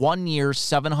was a 1-year,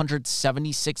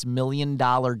 $776 million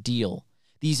deal.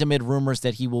 These amid rumors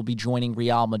that he will be joining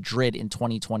Real Madrid in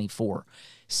 2024.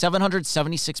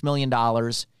 $776 million,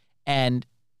 and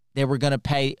they were going to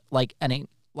pay like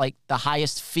the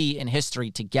highest fee in history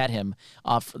to get him,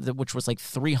 which was like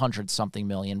 300-something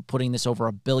million, putting this over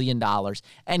 $1 billion,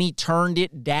 and he turned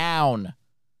it down.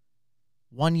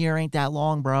 1 year ain't that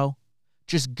long, bro.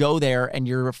 Just go there and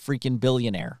you're a freaking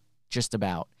billionaire, just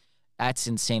about. That's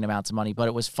insane amounts of money. But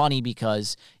it was funny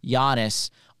because Giannis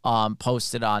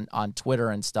posted on Twitter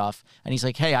and stuff, and he's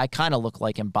like, hey, I kind of look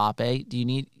like Mbappe. Do you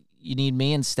need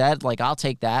me instead? Like, I'll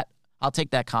take that. I'll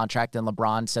take that contract. And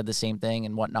LeBron said the same thing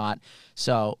and whatnot.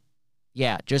 So,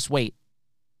 yeah, just wait.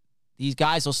 These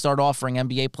guys will start offering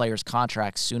NBA players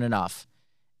contracts soon enough,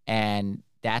 and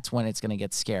that's when it's going to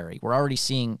get scary. We're already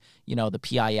seeing, the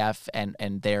PIF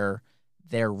and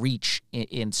their reach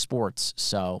in sports.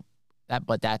 So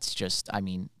but that's just,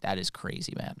 that is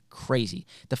crazy, man. Crazy.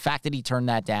 The fact that he turned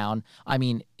that down,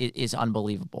 it is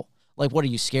unbelievable. Like, what, are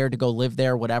you scared to go live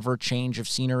there? Whatever, change of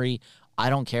scenery? I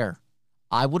don't care.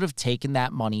 I would have taken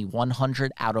that money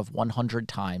 100 out of 100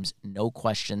 times, no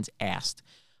questions asked.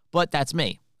 But that's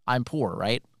me. I'm poor,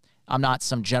 right? I'm not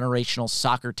some generational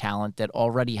soccer talent that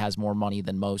already has more money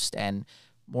than most and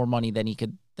more money than he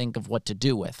could think of what to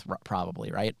do with,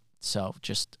 probably, right? So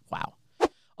just, wow.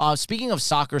 Speaking of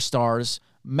soccer stars,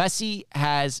 Messi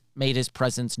has made his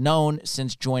presence known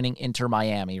since joining Inter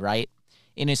Miami, right?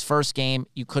 In his first game,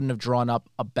 you couldn't have drawn up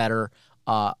a better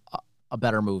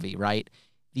movie, right?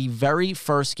 The very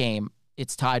first game,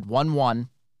 it's tied 1-1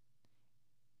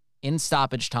 in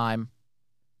stoppage time.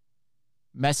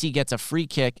 Messi gets a free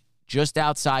kick just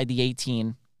outside the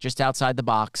 18, just outside the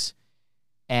box.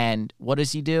 And what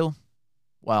does he do?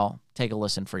 Well, take a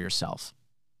listen for yourself.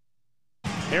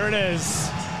 Here it is.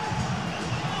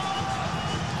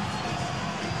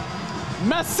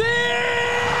 Messi!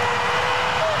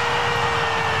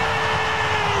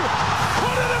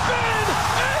 Could it have been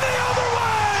any other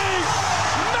way?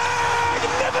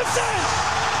 Magnificent!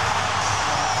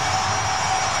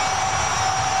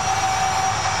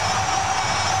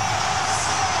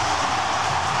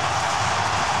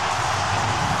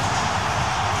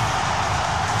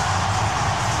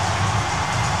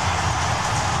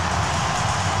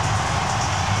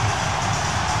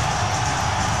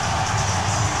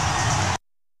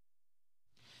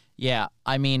 Yeah,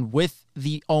 I mean, with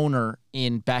the owner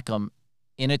in Beckham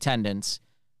in attendance,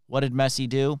 what did Messi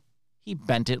do? He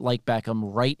bent it like Beckham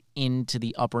right into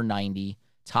the upper 90,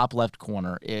 top left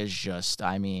corner. Is just,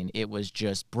 I mean, it was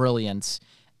just brilliance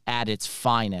at its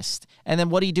finest. And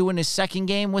then what did he do in his second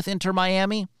game with Inter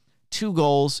Miami? 2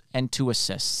 goals and 2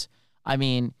 assists. I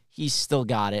mean, he's still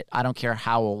got it. I don't care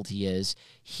how old he is.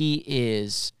 He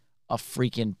is a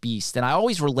freaking beast. And I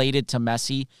always related to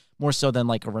Messi more so than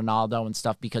like a Ronaldo and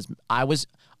stuff because I was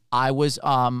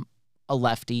a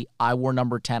lefty. I wore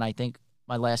number 10, I think,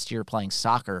 my last year playing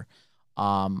soccer.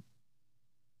 In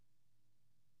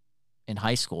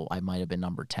high school, I might have been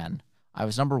number 10. I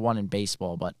was number 1 in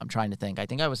baseball, but I'm trying to think. I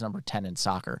think I was number 10 in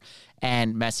soccer.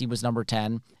 And Messi was number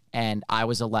 10, and I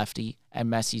was a lefty, and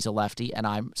Messi's a lefty, and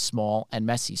I'm small, and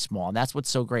Messi's small. And that's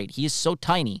what's so great. He is so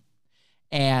tiny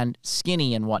and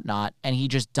skinny and whatnot, and he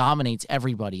just dominates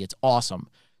everybody. It's awesome.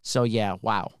 So, yeah,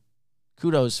 wow.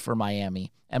 Kudos for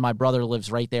Miami. And my brother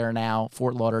lives right there now,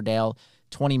 Fort Lauderdale,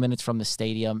 20 minutes from the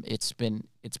stadium. It's been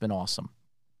awesome.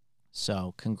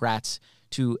 So, congrats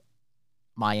to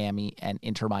Miami and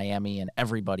Inter Miami and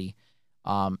everybody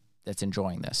that's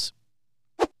enjoying this.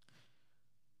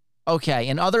 Okay,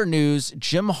 in other news,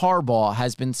 Jim Harbaugh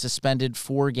has been suspended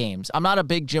 4 games. I'm not a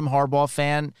big Jim Harbaugh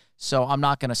fan, so I'm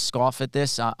not going to scoff at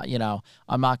this. I'm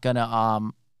not going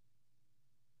to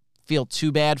feel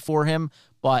too bad for him,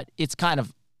 but it's kind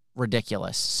of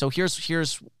ridiculous. So here's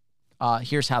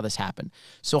how this happened.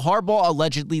 So Harbaugh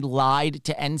allegedly lied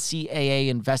to NCAA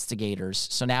investigators,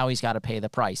 so now he's got to pay the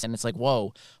price. And it's like,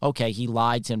 whoa, okay, he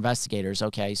lied to investigators.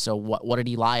 Okay, so what did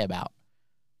he lie about?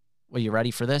 Are you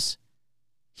ready for this?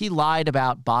 He lied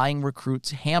about buying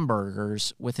recruits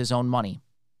hamburgers with his own money.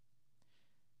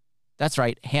 That's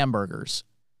right, hamburgers.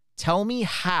 Tell me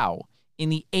how, in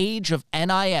the age of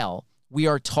NIL, we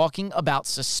are talking about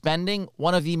suspending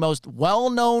one of the most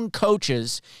well-known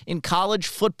coaches in college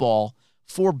football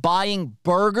for buying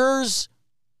burgers?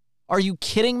 Are you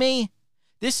kidding me?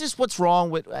 This is what's wrong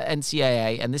with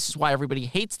NCAA, and this is why everybody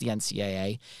hates the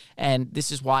NCAA, and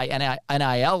this is why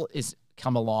NIL is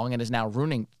come along and is now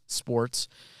ruining sports,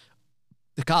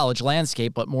 the college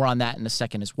landscape, but more on that in a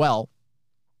second as well.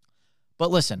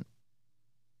 But listen,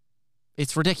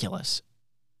 it's ridiculous.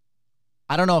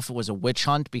 I don't know if it was a witch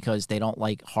hunt because they don't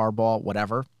like Harbaugh,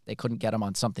 whatever. They couldn't get him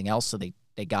on something else, so they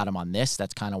got him on this.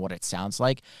 That's kind of what it sounds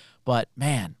like. But,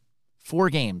 man, 4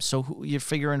 games. So you're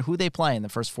figuring who they play in the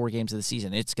first 4 games of the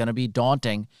season. It's going to be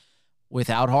daunting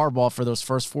without Harbaugh for those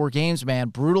first 4 games, man.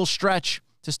 Brutal stretch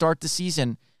to start the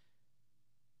season.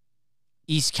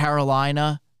 East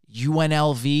Carolina,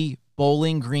 UNLV,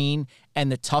 Bowling Green,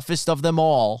 and the toughest of them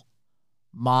all,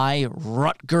 my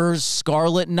Rutgers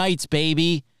Scarlet Knights,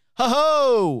 baby.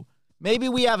 Ho-ho! Maybe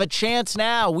we have a chance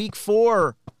now, week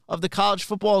 4 of the college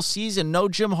football season. No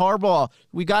Jim Harbaugh.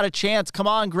 We got a chance. Come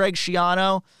on, Greg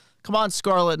Schiano. Come on,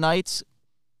 Scarlet Knights.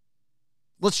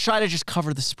 Let's try to just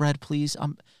cover the spread, please.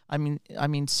 I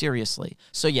mean, seriously.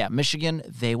 So, yeah, Michigan,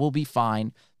 they will be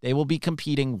fine. They will be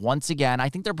competing once again. I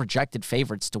think they're projected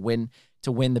favorites to win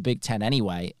the Big Ten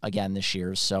anyway again this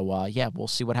year. So, yeah, we'll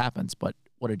see what happens. But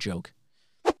what a joke.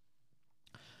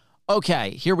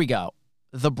 Okay, here we go.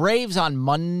 The Braves on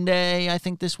Monday, I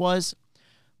think this was,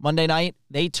 Monday night,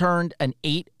 they turned an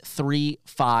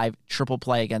 8-3-5 triple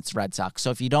play against the Red Sox.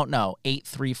 So if you don't know,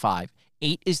 8-3-5.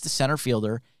 8 is the center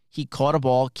fielder. He caught a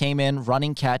ball, came in,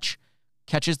 running catch,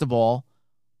 catches the ball.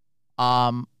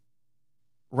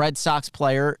 Red Sox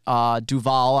player,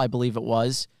 Duvall, I believe it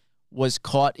was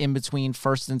caught in between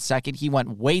first and second. He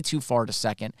went way too far to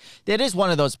second. That is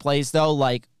one of those plays, though,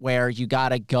 like where you got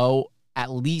to go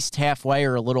at least halfway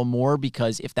or a little more,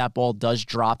 because if that ball does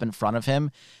drop in front of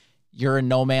him, you're in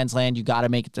no man's land. You got to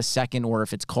make it to second, or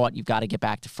if it's caught, you've got to get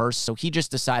back to first. So he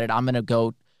just decided, I'm going to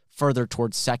go further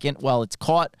towards second. Well, it's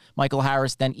caught. Michael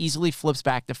Harris then easily flips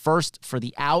back to first for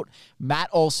the out. Matt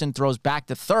Olson throws back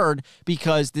to third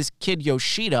because this kid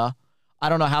Yoshida, I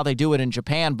don't know how they do it in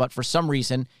Japan, but for some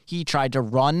reason, he tried to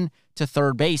run to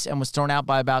third base and was thrown out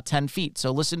by about 10 feet.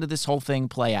 So listen to this whole thing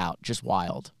play out. Just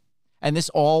wild. And this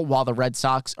all while the Red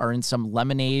Sox are in some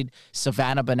lemonade,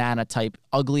 Savannah banana type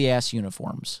ugly-ass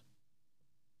uniforms.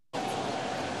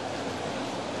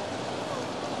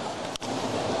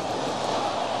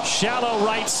 Shallow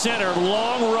right center,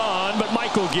 long run, but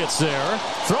Michael gets there.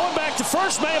 Throwing back to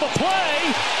first, may have a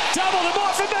play. Double to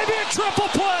Morphin, maybe a triple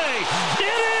play.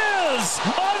 It is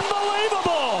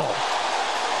unbelievable.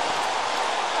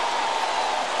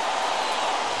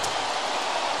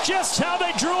 Just how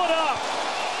they drew it up.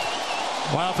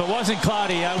 Well, if it wasn't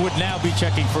cloudy, I would now be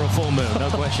checking for a full moon.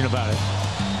 No question about it.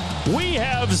 We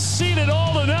have seen it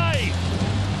all tonight.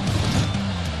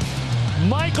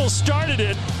 Michael started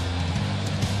it.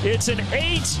 It's an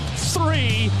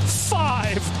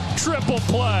 8-3-5 triple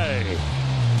play.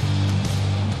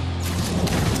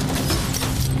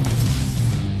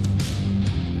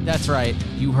 That's right.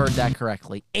 You heard that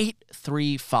correctly.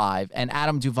 8-3-5. And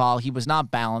Adam Duvall, he was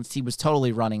not balanced. He was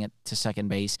totally running it to second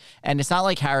base. And it's not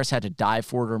like Harris had to dive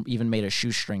for it or even made a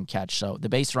shoestring catch. So the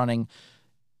base running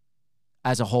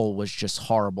as a whole was just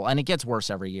horrible. And it gets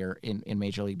worse every year in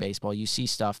Major League Baseball. You see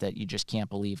stuff that you just can't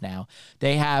believe now.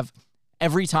 They have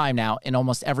every time now in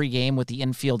almost every game with the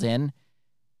infield in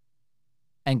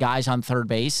and guys on third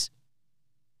base,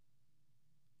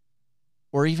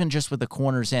 or even just with the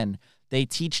corners in, they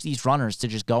teach these runners to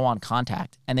just go on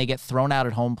contact, and they get thrown out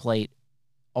at home plate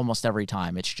almost every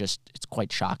time. It's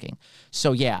quite shocking.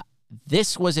 So, yeah,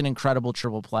 this was an incredible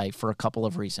triple play for a couple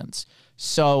of reasons.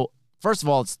 So, first of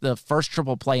all, it's the first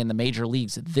triple play in the major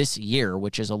leagues this year,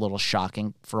 which is a little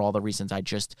shocking for all the reasons I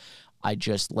just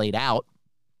laid out.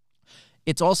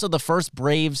 It's also the first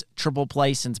Braves triple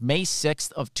play since May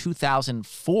 6th of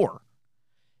 2004.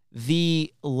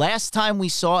 The last time we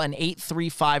saw an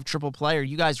 8-3-5 triple play, are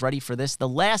you guys ready for this? The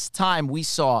last time we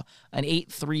saw an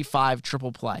 8-3-5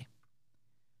 triple play,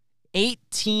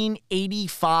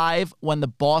 1885, when the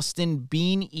Boston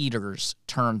Bean Eaters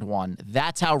turned one.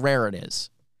 That's how rare it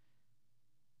is.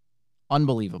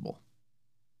 Unbelievable.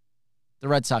 The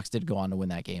Red Sox did go on to win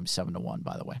that game 7-1,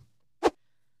 by the way.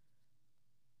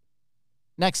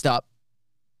 Next up,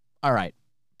 all right,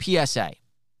 PSA.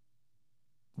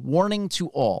 Warning to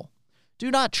all.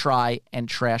 Do not try and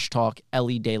trash talk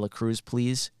Elly De La Cruz,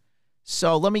 please.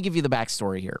 So let me give you the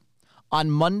backstory here.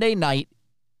 On Monday night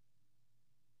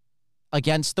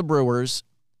against the Brewers,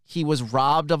 he was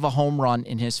robbed of a home run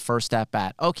in his first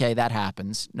at-bat. Okay, that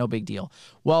happens. No big deal.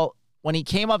 Well, when he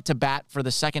came up to bat for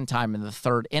the second time in the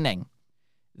third inning,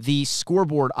 the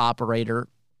scoreboard operator,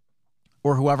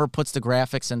 or whoever puts the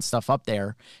graphics and stuff up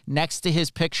there, next to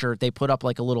his picture, they put up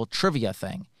like a little trivia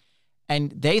thing.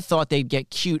 And they thought they'd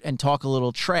get cute and talk a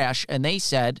little trash, and they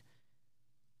said,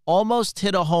 almost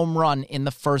hit a home run in the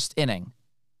first inning,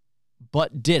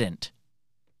 but didn't.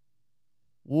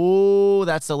 Ooh,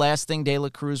 that's the last thing De La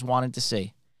Cruz wanted to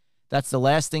see. That's the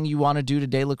last thing you want to do to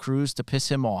De La Cruz to piss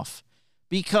him off.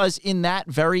 Because in that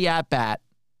very at-bat,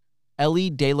 Elly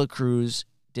De La Cruz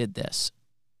did this.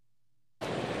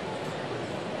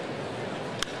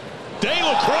 De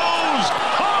La Cruz,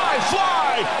 high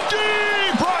fly,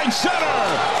 deep right center,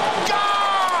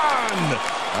 gone!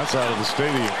 That's out of the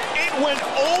stadium. It went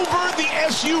over the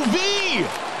SUV.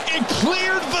 It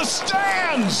cleared the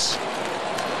stands.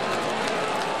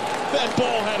 That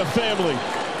ball had a family.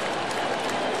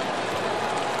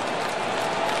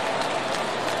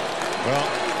 Well,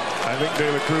 I think De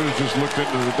La Cruz just looked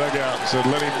into the dugout and said,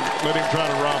 let him try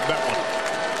to rob that one.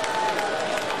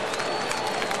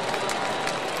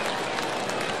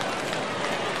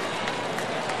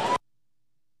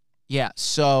 Yeah,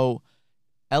 so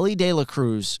Elly De La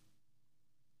Cruz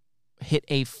hit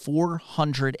a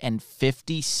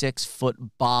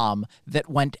 456-foot bomb that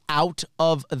went out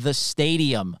of the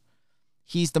stadium.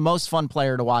 He's the most fun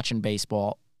player to watch in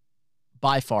baseball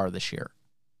by far this year.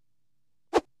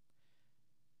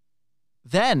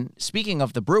 Then, speaking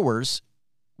of the Brewers,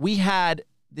 we had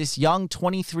this young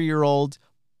 23-year-old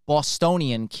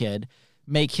Bostonian kid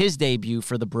make his debut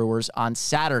for the Brewers on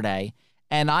Saturday.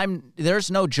 And there's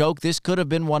no joke, this could have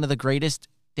been one of the greatest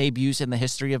debuts in the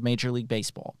history of Major League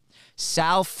Baseball.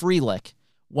 Sal Frelick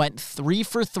went 3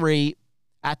 for 3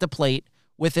 at the plate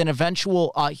with an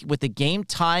eventual, with a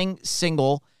game-tying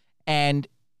single and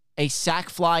a sac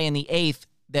fly in the 8th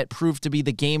that proved to be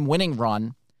the game-winning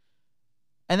run.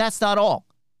 And that's not all.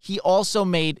 He also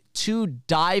made 2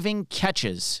 diving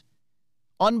catches,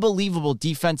 unbelievable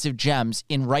defensive gems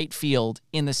in right field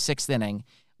in the 6th inning.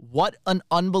 What an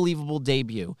unbelievable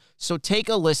debut. So take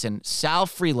a listen. Sal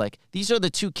Frelick, these are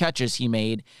the 2 catches he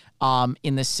made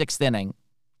in the 6th inning.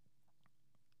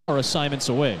 Assignments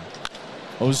away.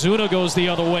 Ozuna goes the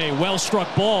other way.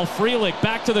 Well-struck ball. Frelick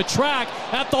back to the track.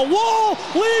 At the wall.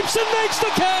 Leaps and makes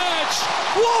the catch.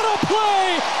 What a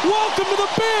play. Welcome to the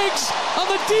bigs on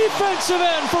the defensive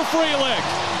end for Frelick.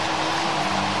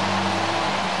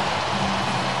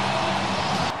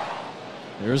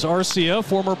 There's Arcia.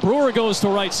 Former Brewer goes to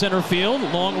right center field.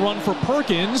 Long run for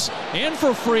Perkins and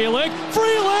for Frelick.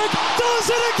 Frelick does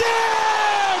it again!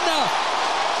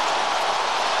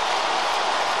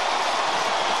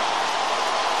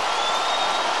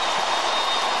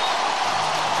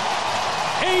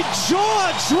 A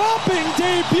jaw-dropping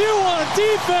debut on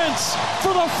defense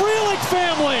for the Frelick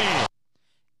family.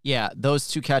 Yeah, those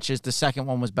 2 catches. The second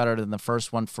one was better than the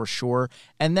first one for sure.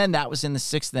 And then that was in the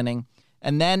 6th inning.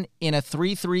 And then in a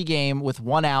 3-3 game with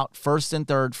 1 out, 1st and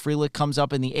 3rd, Frelick comes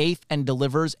up in the 8th and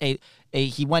delivers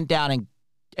he went down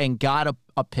and got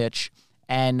a pitch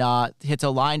and hits a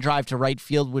line drive to right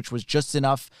field, which was just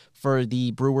enough for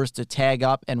the Brewers to tag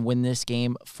up and win this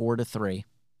game 4-3.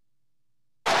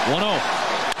 1-0.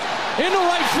 Into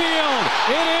right field.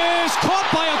 It is caught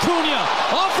by Acuna.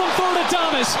 Off from third to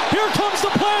Thomas. Here comes the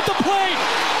play at the plate.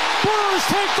 Brewers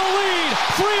take the lead.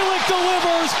 Frelick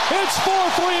delivers. It's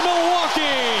 4-3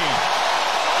 Milwaukee.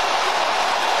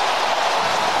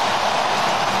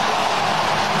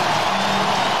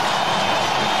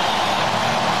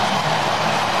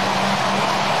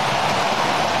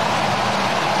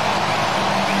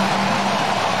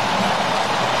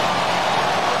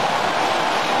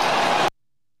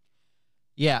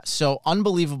 Yeah, so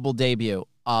unbelievable debut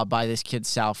by this kid,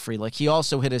 Sal Frelick. He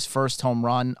also hit his first home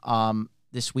run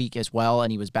this week as well,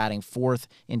 and he was batting 4th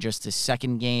in just his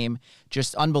 2nd game.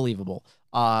 Just unbelievable.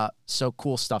 So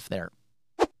cool stuff there.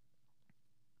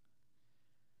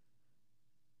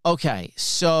 Okay,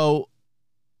 so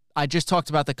I just talked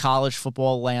about the college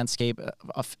football landscape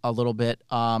a little bit.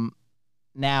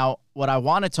 Now, what I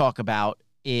want to talk about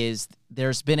is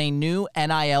there's been a new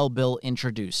NIL bill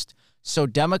introduced. So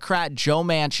Democrat Joe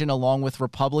Manchin, along with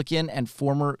Republican and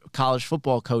former college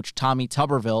football coach Tommy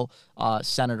Tuberville,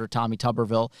 Senator Tommy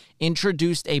Tuberville,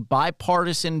 introduced a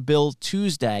bipartisan bill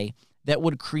Tuesday that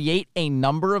would create a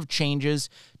number of changes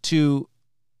to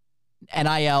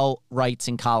NIL rights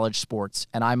in college sports.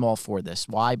 And I'm all for this.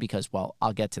 Why? Because, well,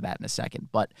 I'll get to that in a second.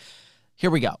 But here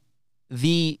we go.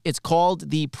 It's called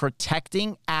the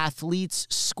Protecting Athletes,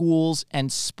 Schools,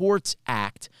 and Sports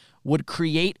Act, would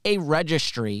create a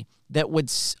registry that would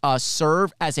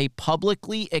serve as a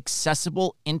publicly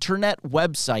accessible internet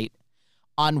website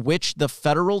on which the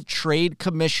Federal Trade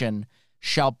Commission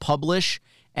shall publish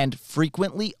and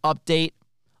frequently update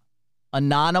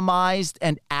anonymized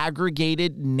and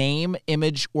aggregated name,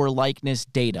 image, or likeness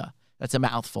data. That's a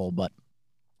mouthful, but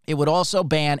it would also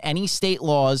ban any state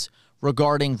laws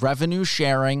regarding revenue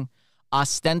sharing,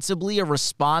 ostensibly a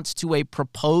response to a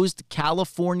proposed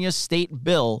California state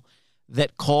bill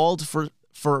that called for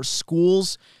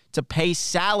schools to pay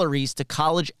salaries to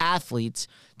college athletes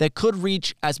that could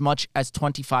reach as much as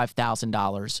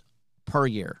 $25,000 per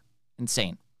year.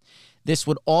 Insane. This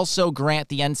would also grant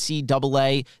the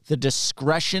NCAA the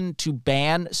discretion to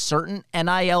ban certain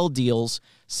NIL deals,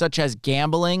 such as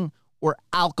gambling or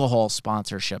alcohol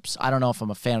sponsorships. I don't know if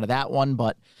I'm a fan of that one,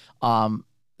 but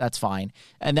that's fine.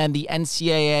 And then the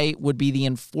NCAA would be the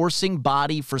enforcing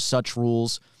body for such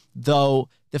rules, though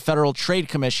the Federal Trade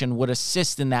Commission would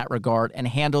assist in that regard and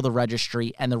handle the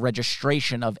registry and the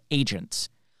registration of agents.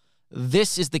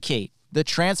 This is the key. The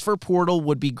transfer portal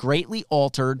would be greatly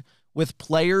altered, with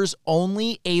players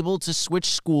only able to switch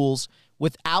schools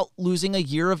without losing a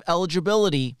year of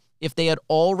eligibility if they had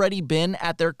already been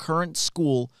at their current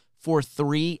school for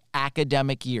 3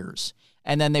 academic years.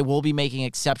 And then they will be making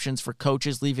exceptions for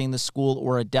coaches leaving the school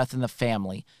or a death in the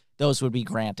family. Those would be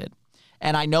granted.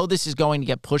 And I know this is going to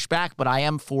get pushback, but I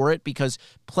am for it because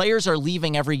players are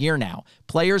leaving every year now.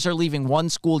 Players are leaving one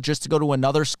school just to go to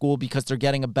another school because they're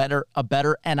getting a better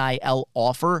NIL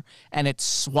offer, and it's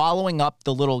swallowing up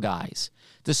the little guys.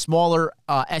 The smaller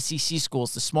SEC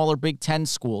schools, the smaller Big Ten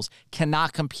schools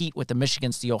cannot compete with the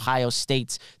Michigans, the Ohio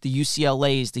States, the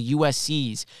UCLAs, the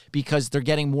USCs, because they're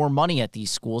getting more money at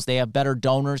these schools. They have better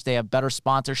donors. They have better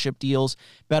sponsorship deals,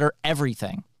 better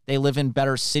everything. They live in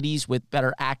better cities with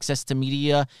better access to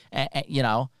media.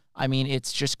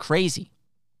 It's just crazy.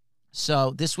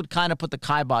 So this would kind of put the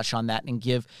kibosh on that and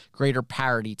give greater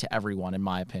parity to everyone, in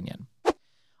my opinion.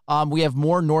 We have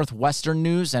more Northwestern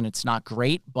news, and it's not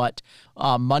great, but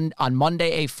on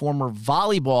Monday, a former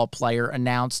volleyball player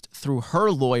announced through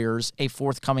her lawyers a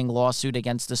forthcoming lawsuit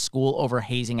against the school over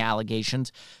hazing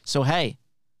allegations. So, hey,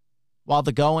 while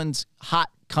the going's hot,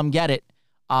 come get it.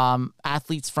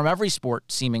 Athletes from every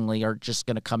sport seemingly are just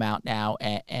going to come out now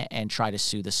and try to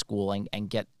sue the school and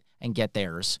get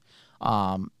theirs.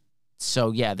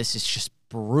 So, yeah, this is just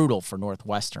brutal for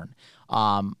Northwestern.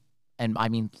 And I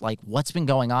mean, like, what's been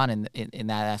going on in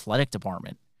that athletic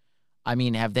department? I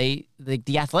mean, have the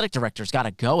athletic director's got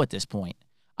to go at this point?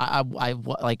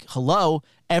 Hello,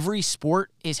 every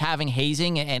sport is having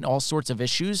hazing and all sorts of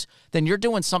issues. Then you're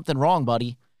doing something wrong,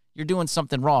 buddy. You're doing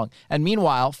something wrong. And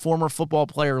meanwhile, former football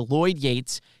player Lloyd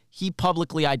Yates, he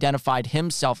publicly identified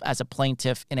himself as a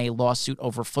plaintiff in a lawsuit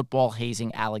over football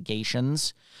hazing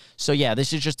allegations. So, yeah,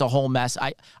 this is just a whole mess.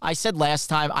 I said last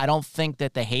time, I don't think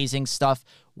that the hazing stuff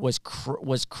was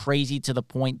crazy to the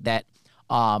point that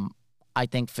I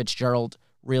think Fitzgerald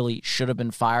really should have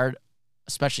been fired,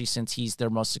 especially since he's their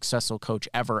most successful coach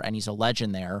ever and he's a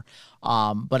legend there.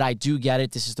 But I do get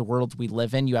it. This is the world we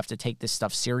live in. You have to take this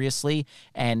stuff seriously.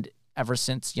 And ever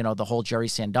since, the whole Jerry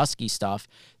Sandusky stuff,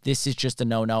 this is just a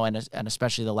no-no, and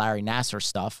especially the Larry Nassar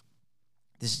stuff.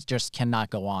 This just cannot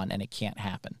go on, and it can't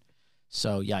happen.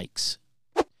 So, yikes.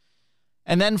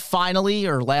 And then finally,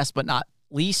 or last but not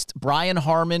least, Brian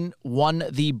Harman won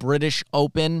the British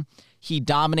Open. He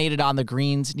dominated on the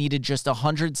greens, needed just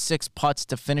 106 putts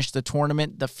to finish the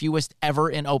tournament, the fewest ever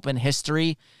in Open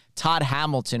history. Todd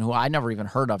Hamilton, who I never even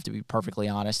heard of, to be perfectly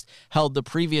honest, held the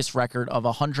previous record of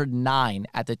 109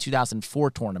 at the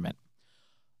 2004 tournament.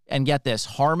 And get this,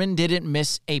 Harman didn't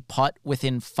miss a putt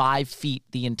within 5 feet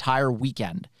the entire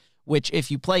weekend, which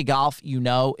if you play golf,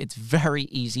 it's very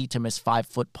easy to miss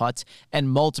 5-foot putts, and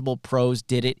multiple pros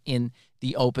did it in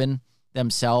the Open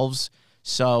themselves.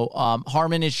 So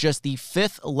Harman is just the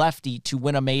 5th lefty to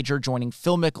win a major, joining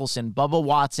Phil Mickelson, Bubba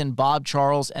Watson, Bob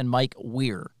Charles, and Mike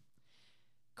Weir.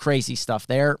 Crazy stuff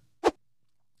there.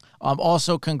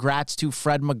 Also, congrats to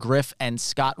Fred McGriff and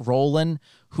Scott Rowland,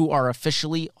 who are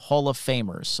officially Hall of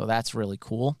Famers. So that's really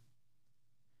cool.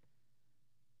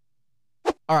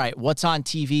 All right, what's on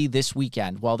TV this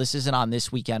weekend? Well, this isn't on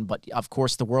this weekend, but of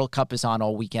course the World Cup is on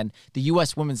all weekend. The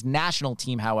U.S. women's national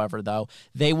team, however, though,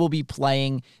 they will be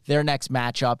playing their next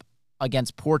matchup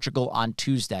against Portugal on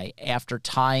Tuesday after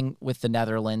tying with the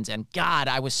Netherlands. And God,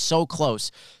 I was so close.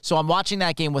 So I'm watching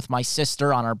that game with my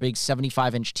sister on our big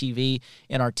 75-inch TV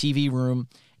in our TV room.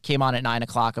 Came on at 9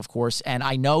 o'clock, of course. And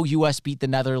I know U.S. beat the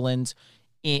Netherlands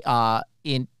in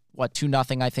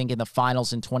 2-0, I think, in the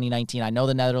finals in 2019. I know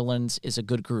the Netherlands is a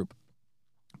good group,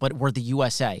 but we're the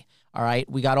USA. All right,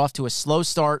 we got off to a slow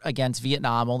start against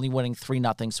Vietnam, only winning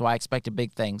 3-0, so I expected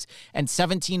big things. And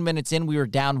 17 minutes in, we were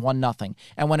down 1-0.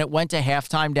 And when it went to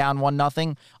halftime down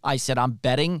 1-0, I said, I'm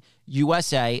betting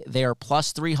USA. They are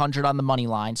plus 300 on the money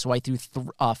line, so I threw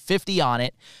 50 on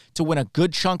it to win a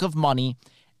good chunk of money.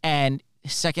 And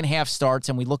second half starts,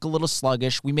 and we look a little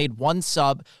sluggish. We made one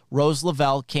sub. Rose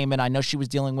Lavelle came in. I know she was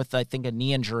dealing with, I think, a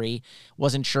knee injury.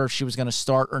 Wasn't sure if she was going to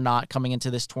start or not coming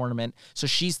into this tournament. So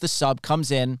she's the sub,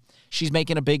 comes in. She's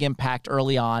making a big impact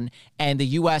early on, and the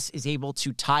U.S. is able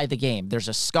to tie the game. There's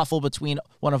a scuffle between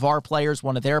one of our players,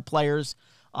 one of their players,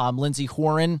 Lindsey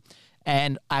Horan,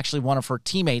 and actually one of her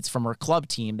teammates from her club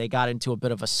team. They got into a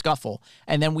bit of a scuffle.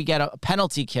 And then we get a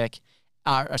penalty kick,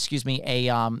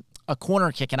 a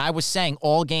corner kick. And I was saying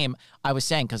all game,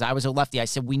 because I was a lefty, I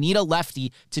said, we need a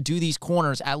lefty to do these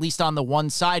corners, at least on the one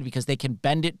side, because they can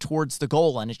bend it towards the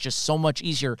goal. And it's just so much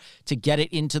easier to get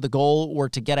it into the goal or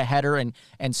to get a header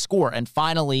and score. And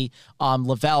finally,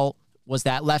 Lavelle was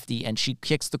that lefty, and she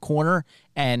kicks the corner,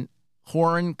 and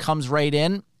Horan comes right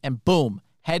in, and boom,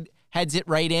 heads it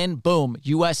right in. Boom.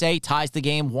 USA ties the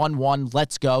game 1-1.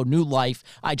 Let's go. New life.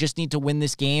 I just need to win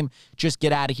this game. Just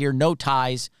get out of here. No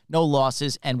ties, no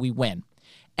losses, and we win.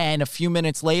 And a few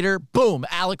minutes later, boom,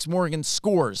 Alex Morgan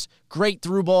scores. Great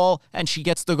through ball, and she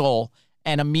gets the goal.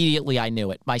 And immediately I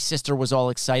knew it. My sister was all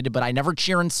excited, but I never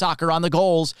cheer in soccer on the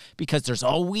goals because there's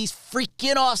always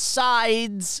freaking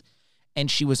offsides. And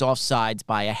she was offsides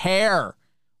by a hair.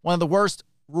 One of the worst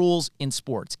rules in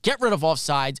sports. Get rid of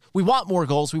offsides. We want more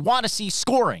goals. We want to see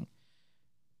scoring.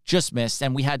 just missed,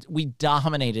 and we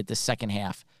dominated the second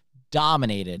half.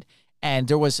 Dominated. And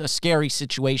there was a scary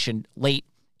situation late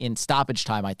in stoppage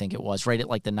time, I think it was, right at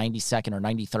like the 92nd or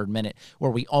 93rd minute, where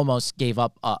we almost gave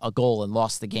up a goal and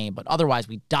lost the game. But otherwise,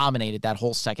 we dominated that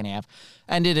whole second half,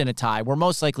 ended in a tie. We're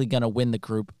most likely going to win the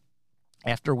group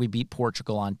after we beat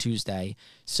Portugal on Tuesday.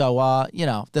 So,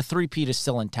 the three-peat is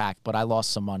still intact, but I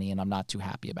lost some money, and I'm not too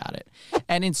happy about it.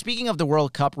 And in speaking of the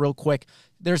World Cup, real quick,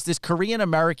 there's this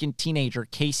Korean-American teenager,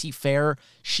 Casey Fair.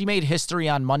 She made history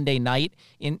on Monday night.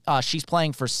 She's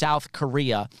playing for South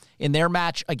Korea. In their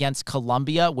match against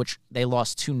Colombia, which they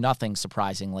lost 2-0,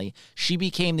 surprisingly, she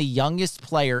became the youngest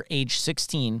player, age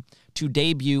 16, to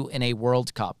debut in a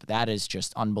World Cup. That is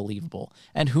just unbelievable.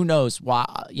 And who knows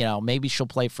why, maybe she'll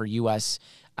play for U.S.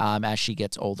 As she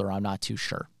gets older. I'm not too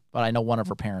sure. But I know one of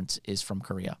her parents is from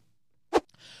Korea.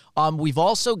 We've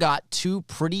also got two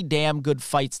pretty damn good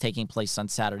fights taking place on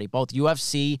Saturday, both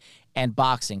UFC and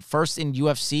boxing. First in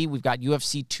UFC, we've got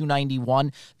UFC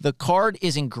 291. The card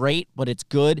isn't great, but it's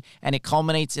good, and it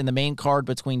culminates in the main card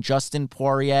between Justin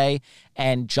Poirier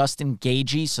and Justin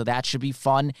Gaethje, so that should be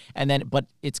fun. But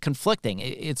it's conflicting.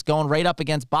 It's going right up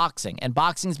against boxing, and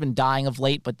boxing's been dying of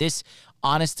late, but this,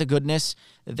 honest to goodness,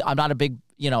 I'm not a big,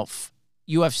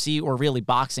 UFC or really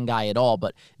boxing guy at all,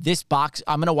 but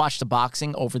I'm going to watch the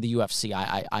boxing over the UFC.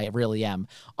 I really am.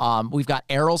 We've got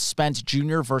Errol Spence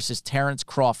Jr. versus Terrence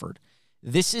Crawford.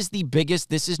 This is the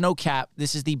biggest, this is no cap,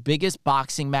 this is the biggest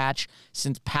boxing match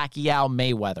since Pacquiao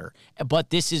Mayweather. But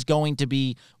this is going to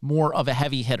be more of a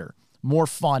heavy hitter, more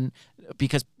fun,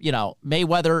 because,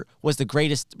 Mayweather was the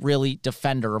greatest, really,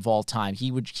 defender of all time. He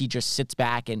just sits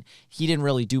back, and he didn't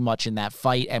really do much in that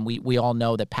fight, and we all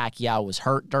know that Pacquiao was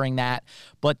hurt during that.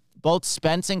 But both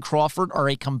Spence and Crawford are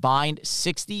a combined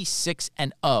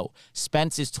 66-0.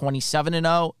 Spence is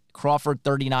 27-0. Crawford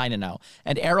 39-0.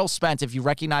 And Errol Spence, if you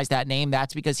recognize that name,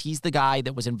 that's because he's the guy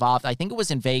that was involved. I think it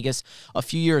was in Vegas a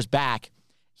few years back.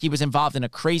 He was involved in a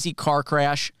crazy car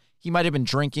crash. He might have been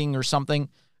drinking or something.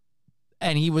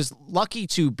 And he was lucky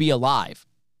to be alive.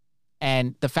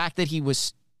 And the fact that he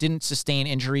didn't sustain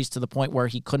injuries to the point where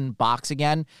he couldn't box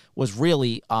again was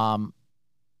really,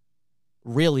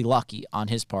 really lucky on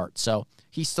his part. So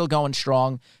he's still going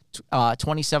strong.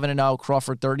 27-0,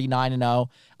 Crawford 39-0.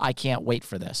 I can't wait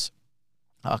for this.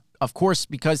 Of course,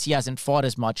 because he hasn't fought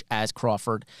as much as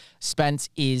Crawford, Spence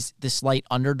is the slight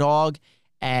underdog.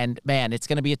 And, man, it's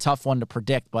going to be a tough one to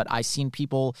predict, but I've seen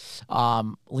people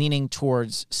leaning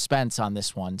towards Spence on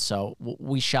this one. So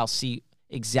we shall see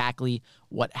exactly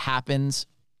what happens.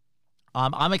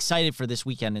 I'm excited for this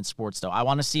weekend in sports, though. I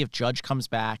want to see if Judge comes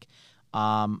back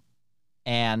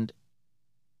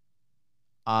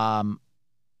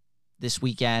this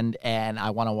weekend, and I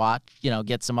want to watch,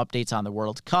 get some updates on the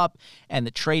World Cup and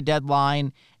the trade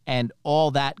deadline and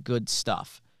all that good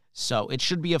stuff. So it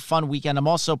should be a fun weekend. I'm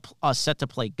also set to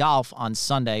play golf on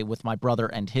Sunday with my brother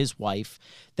and his wife.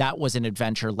 That was an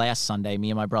adventure last Sunday. Me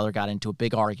and my brother got into a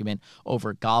big argument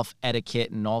over golf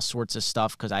etiquette and all sorts of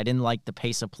stuff because I didn't like the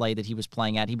pace of play that he was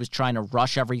playing at. He was trying to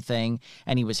rush everything,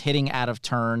 and he was hitting out of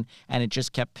turn, and it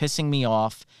just kept pissing me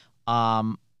off.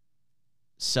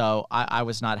 So I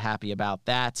was not happy about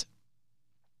that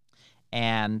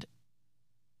and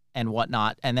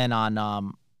whatnot. And then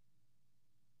on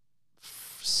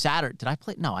Saturday, did I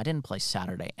play? No, I didn't play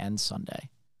Saturday and Sunday.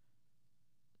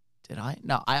 Did I?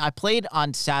 No, I played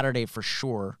on Saturday for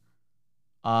sure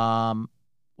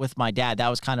with my dad. That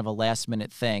was kind of a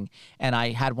last-minute thing, and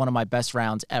I had one of my best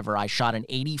rounds ever. I shot an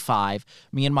 85.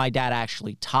 Me and my dad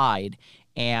actually tied,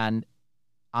 and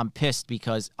I'm pissed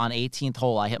because on 18th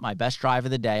hole, I hit my best drive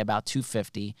of the day, about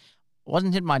 250.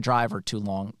 Wasn't hitting my driver too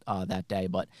long that day,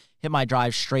 but hit my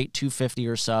drive straight 250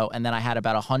 or so, and then I had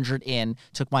about 100 in,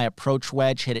 took my approach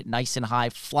wedge, hit it nice and high,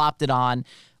 flopped it on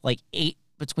like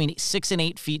between 6 and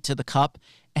 8 feet to the cup,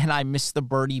 and I missed the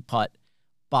birdie putt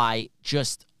by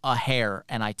just a hair,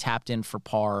 and I tapped in for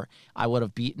par. I would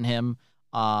have beaten him,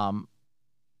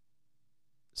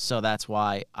 so that's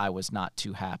why I was not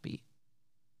too happy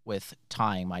with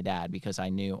tying my dad, because I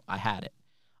knew I had it.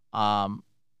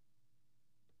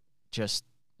 Just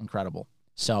incredible.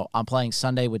 So I'm playing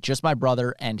Sunday with just my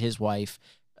brother and his wife,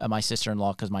 my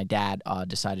sister-in-law, because my dad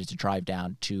decided to drive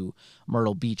down to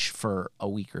Myrtle Beach for a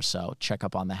week or so, check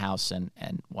up on the house and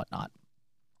whatnot.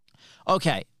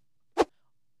 Okay.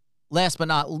 Last but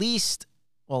not least,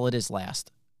 well, it is last.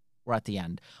 We're at the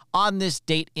end. On this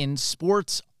date in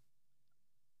sports,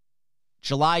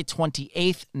 July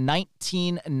 28th,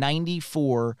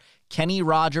 1994, Kenny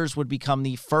Rogers would become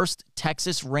the first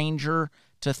Texas Ranger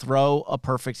to throw a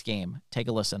perfect game. Take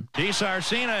a listen.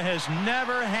 DeSarcina has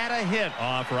never had a hit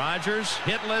off Rogers,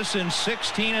 hitless in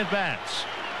 16 at-bats.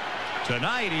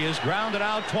 Tonight he is grounded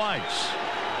out twice.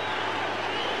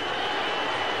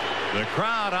 The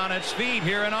crowd on its feet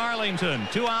here in Arlington.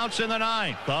 2 outs in the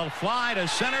ninth. A fly to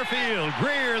center field.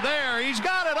 Greer there. He's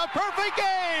got it. A perfect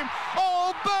game.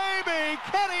 Oh, baby.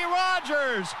 Kenny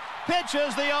Rogers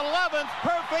pitches the 11th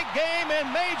perfect game in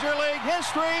Major League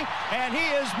history, and he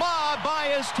is mobbed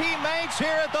by his teammates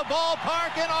here at the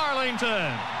ballpark in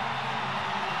Arlington.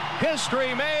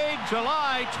 History made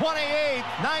July 28,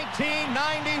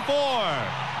 1994.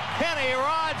 Kenny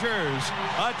Rogers,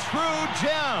 a true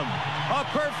gem, a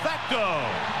perfecto.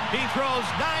 He throws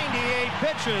 98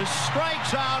 pitches,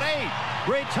 strikes out 8,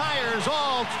 retires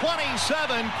all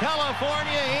 27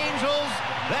 California Angels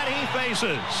that he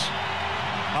faces.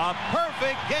 A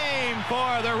perfect game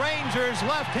for the Rangers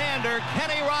left-hander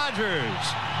Kenny Rogers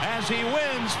as he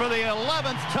wins for the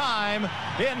 11th time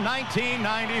in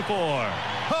 1994.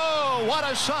 Oh, what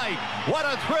a sight, what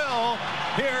a thrill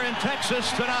here in Texas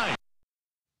tonight.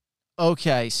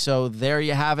 Okay, so there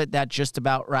you have it. That just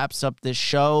about wraps up this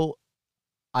show.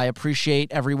 I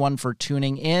appreciate everyone for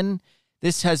tuning in.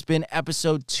 This has been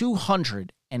episode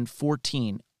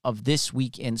 214 of This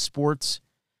Week in Sports.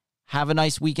 Have a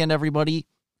nice weekend, everybody.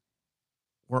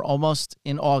 We're almost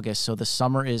in August, so the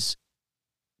summer is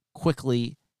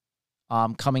quickly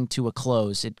coming to a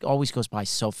close. It always goes by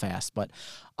so fast, but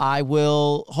I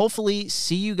will hopefully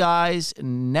see you guys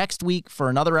next week for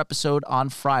another episode on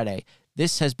Friday.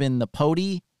 This has been the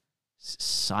Pody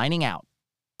signing out.